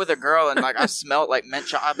 if I was with a girl and like I smelled like mint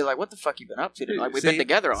chocolate, I'd be like, "What the fuck you been up to today? Like we've been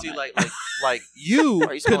together all night. like you.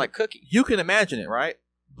 Or you smell like cookie." You can imagine it, right?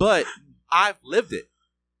 But I've lived it.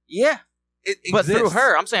 Yeah, It but through exists.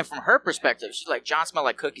 her, I'm saying from her perspective, she's like, "John smell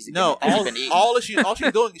like cookies." No, all been eating. all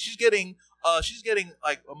she's doing is she's getting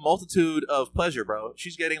like a multitude of pleasure, bro.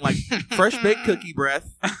 She's getting like fresh baked cookie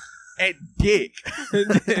breath and dick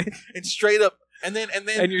and straight up, and then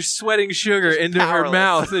And you're sweating sugar into her powerless.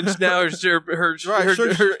 mouth, and now her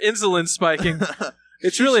insulin spiking.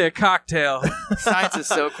 It's really a cocktail. Science is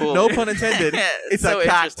so cool. no dude. pun intended. It's so a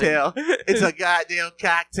cocktail. It's a goddamn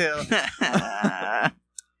cocktail. interesting.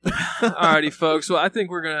 Alrighty, folks. Well, I think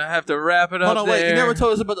we're gonna have to wrap it up. Hold on, wait. You there. never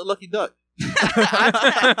told us about the lucky duck.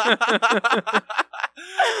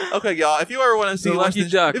 Okay, y'all. If you ever want to see The lucky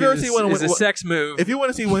Winston, duck if you ever is, see one, is a sex move if you want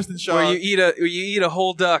to see Winston Shaw, where you eat a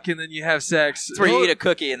whole duck and then you have sex. It's where you eat a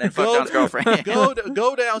cookie and then fuck John's girlfriend.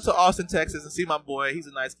 go down to Austin, Texas, and see my boy. He's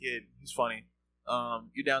a nice kid. He's funny.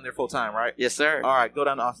 You're down there full time, right? Yes, sir. All right, go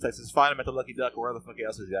down to Austin, Texas. Find him at the Lucky Duck or wherever the fuck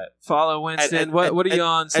else is at. Follow Winston. What are you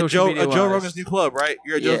on At social media? Joe Rogan's new club, right?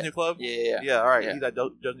 You're at Joe's new club. Yeah. All right. Yeah. He's at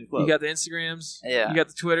Joe's new club. You got the Instagrams. Yeah. You got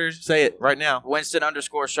the Twitters. Say it right now.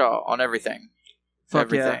 Winston_Shaw on everything.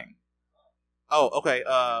 Fuck yeah. Everything. Oh, okay.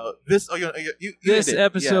 This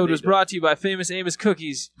episode was brought to you by Famous Amos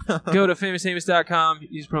Cookies. Go to famousamos.com.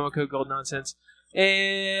 Use promo code GoldNonsense.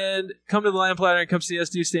 And come to the Lion Platter and come see us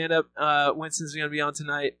do stand-up. Winston's going to be on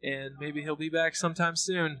tonight, and maybe he'll be back sometime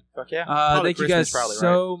soon. Fuck yeah. Thank you guys Christmas,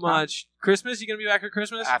 so much. Christmas? You going to be back at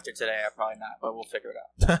Christmas? After today, I'm probably not, but we'll figure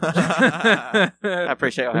it out. I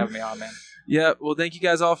appreciate you having me on, man. Yeah, well, thank you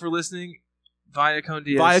guys all for listening. Vaya con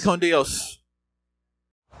Dios. Vaya con Dios.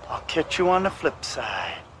 I'll catch you on the flip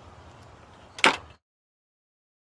side.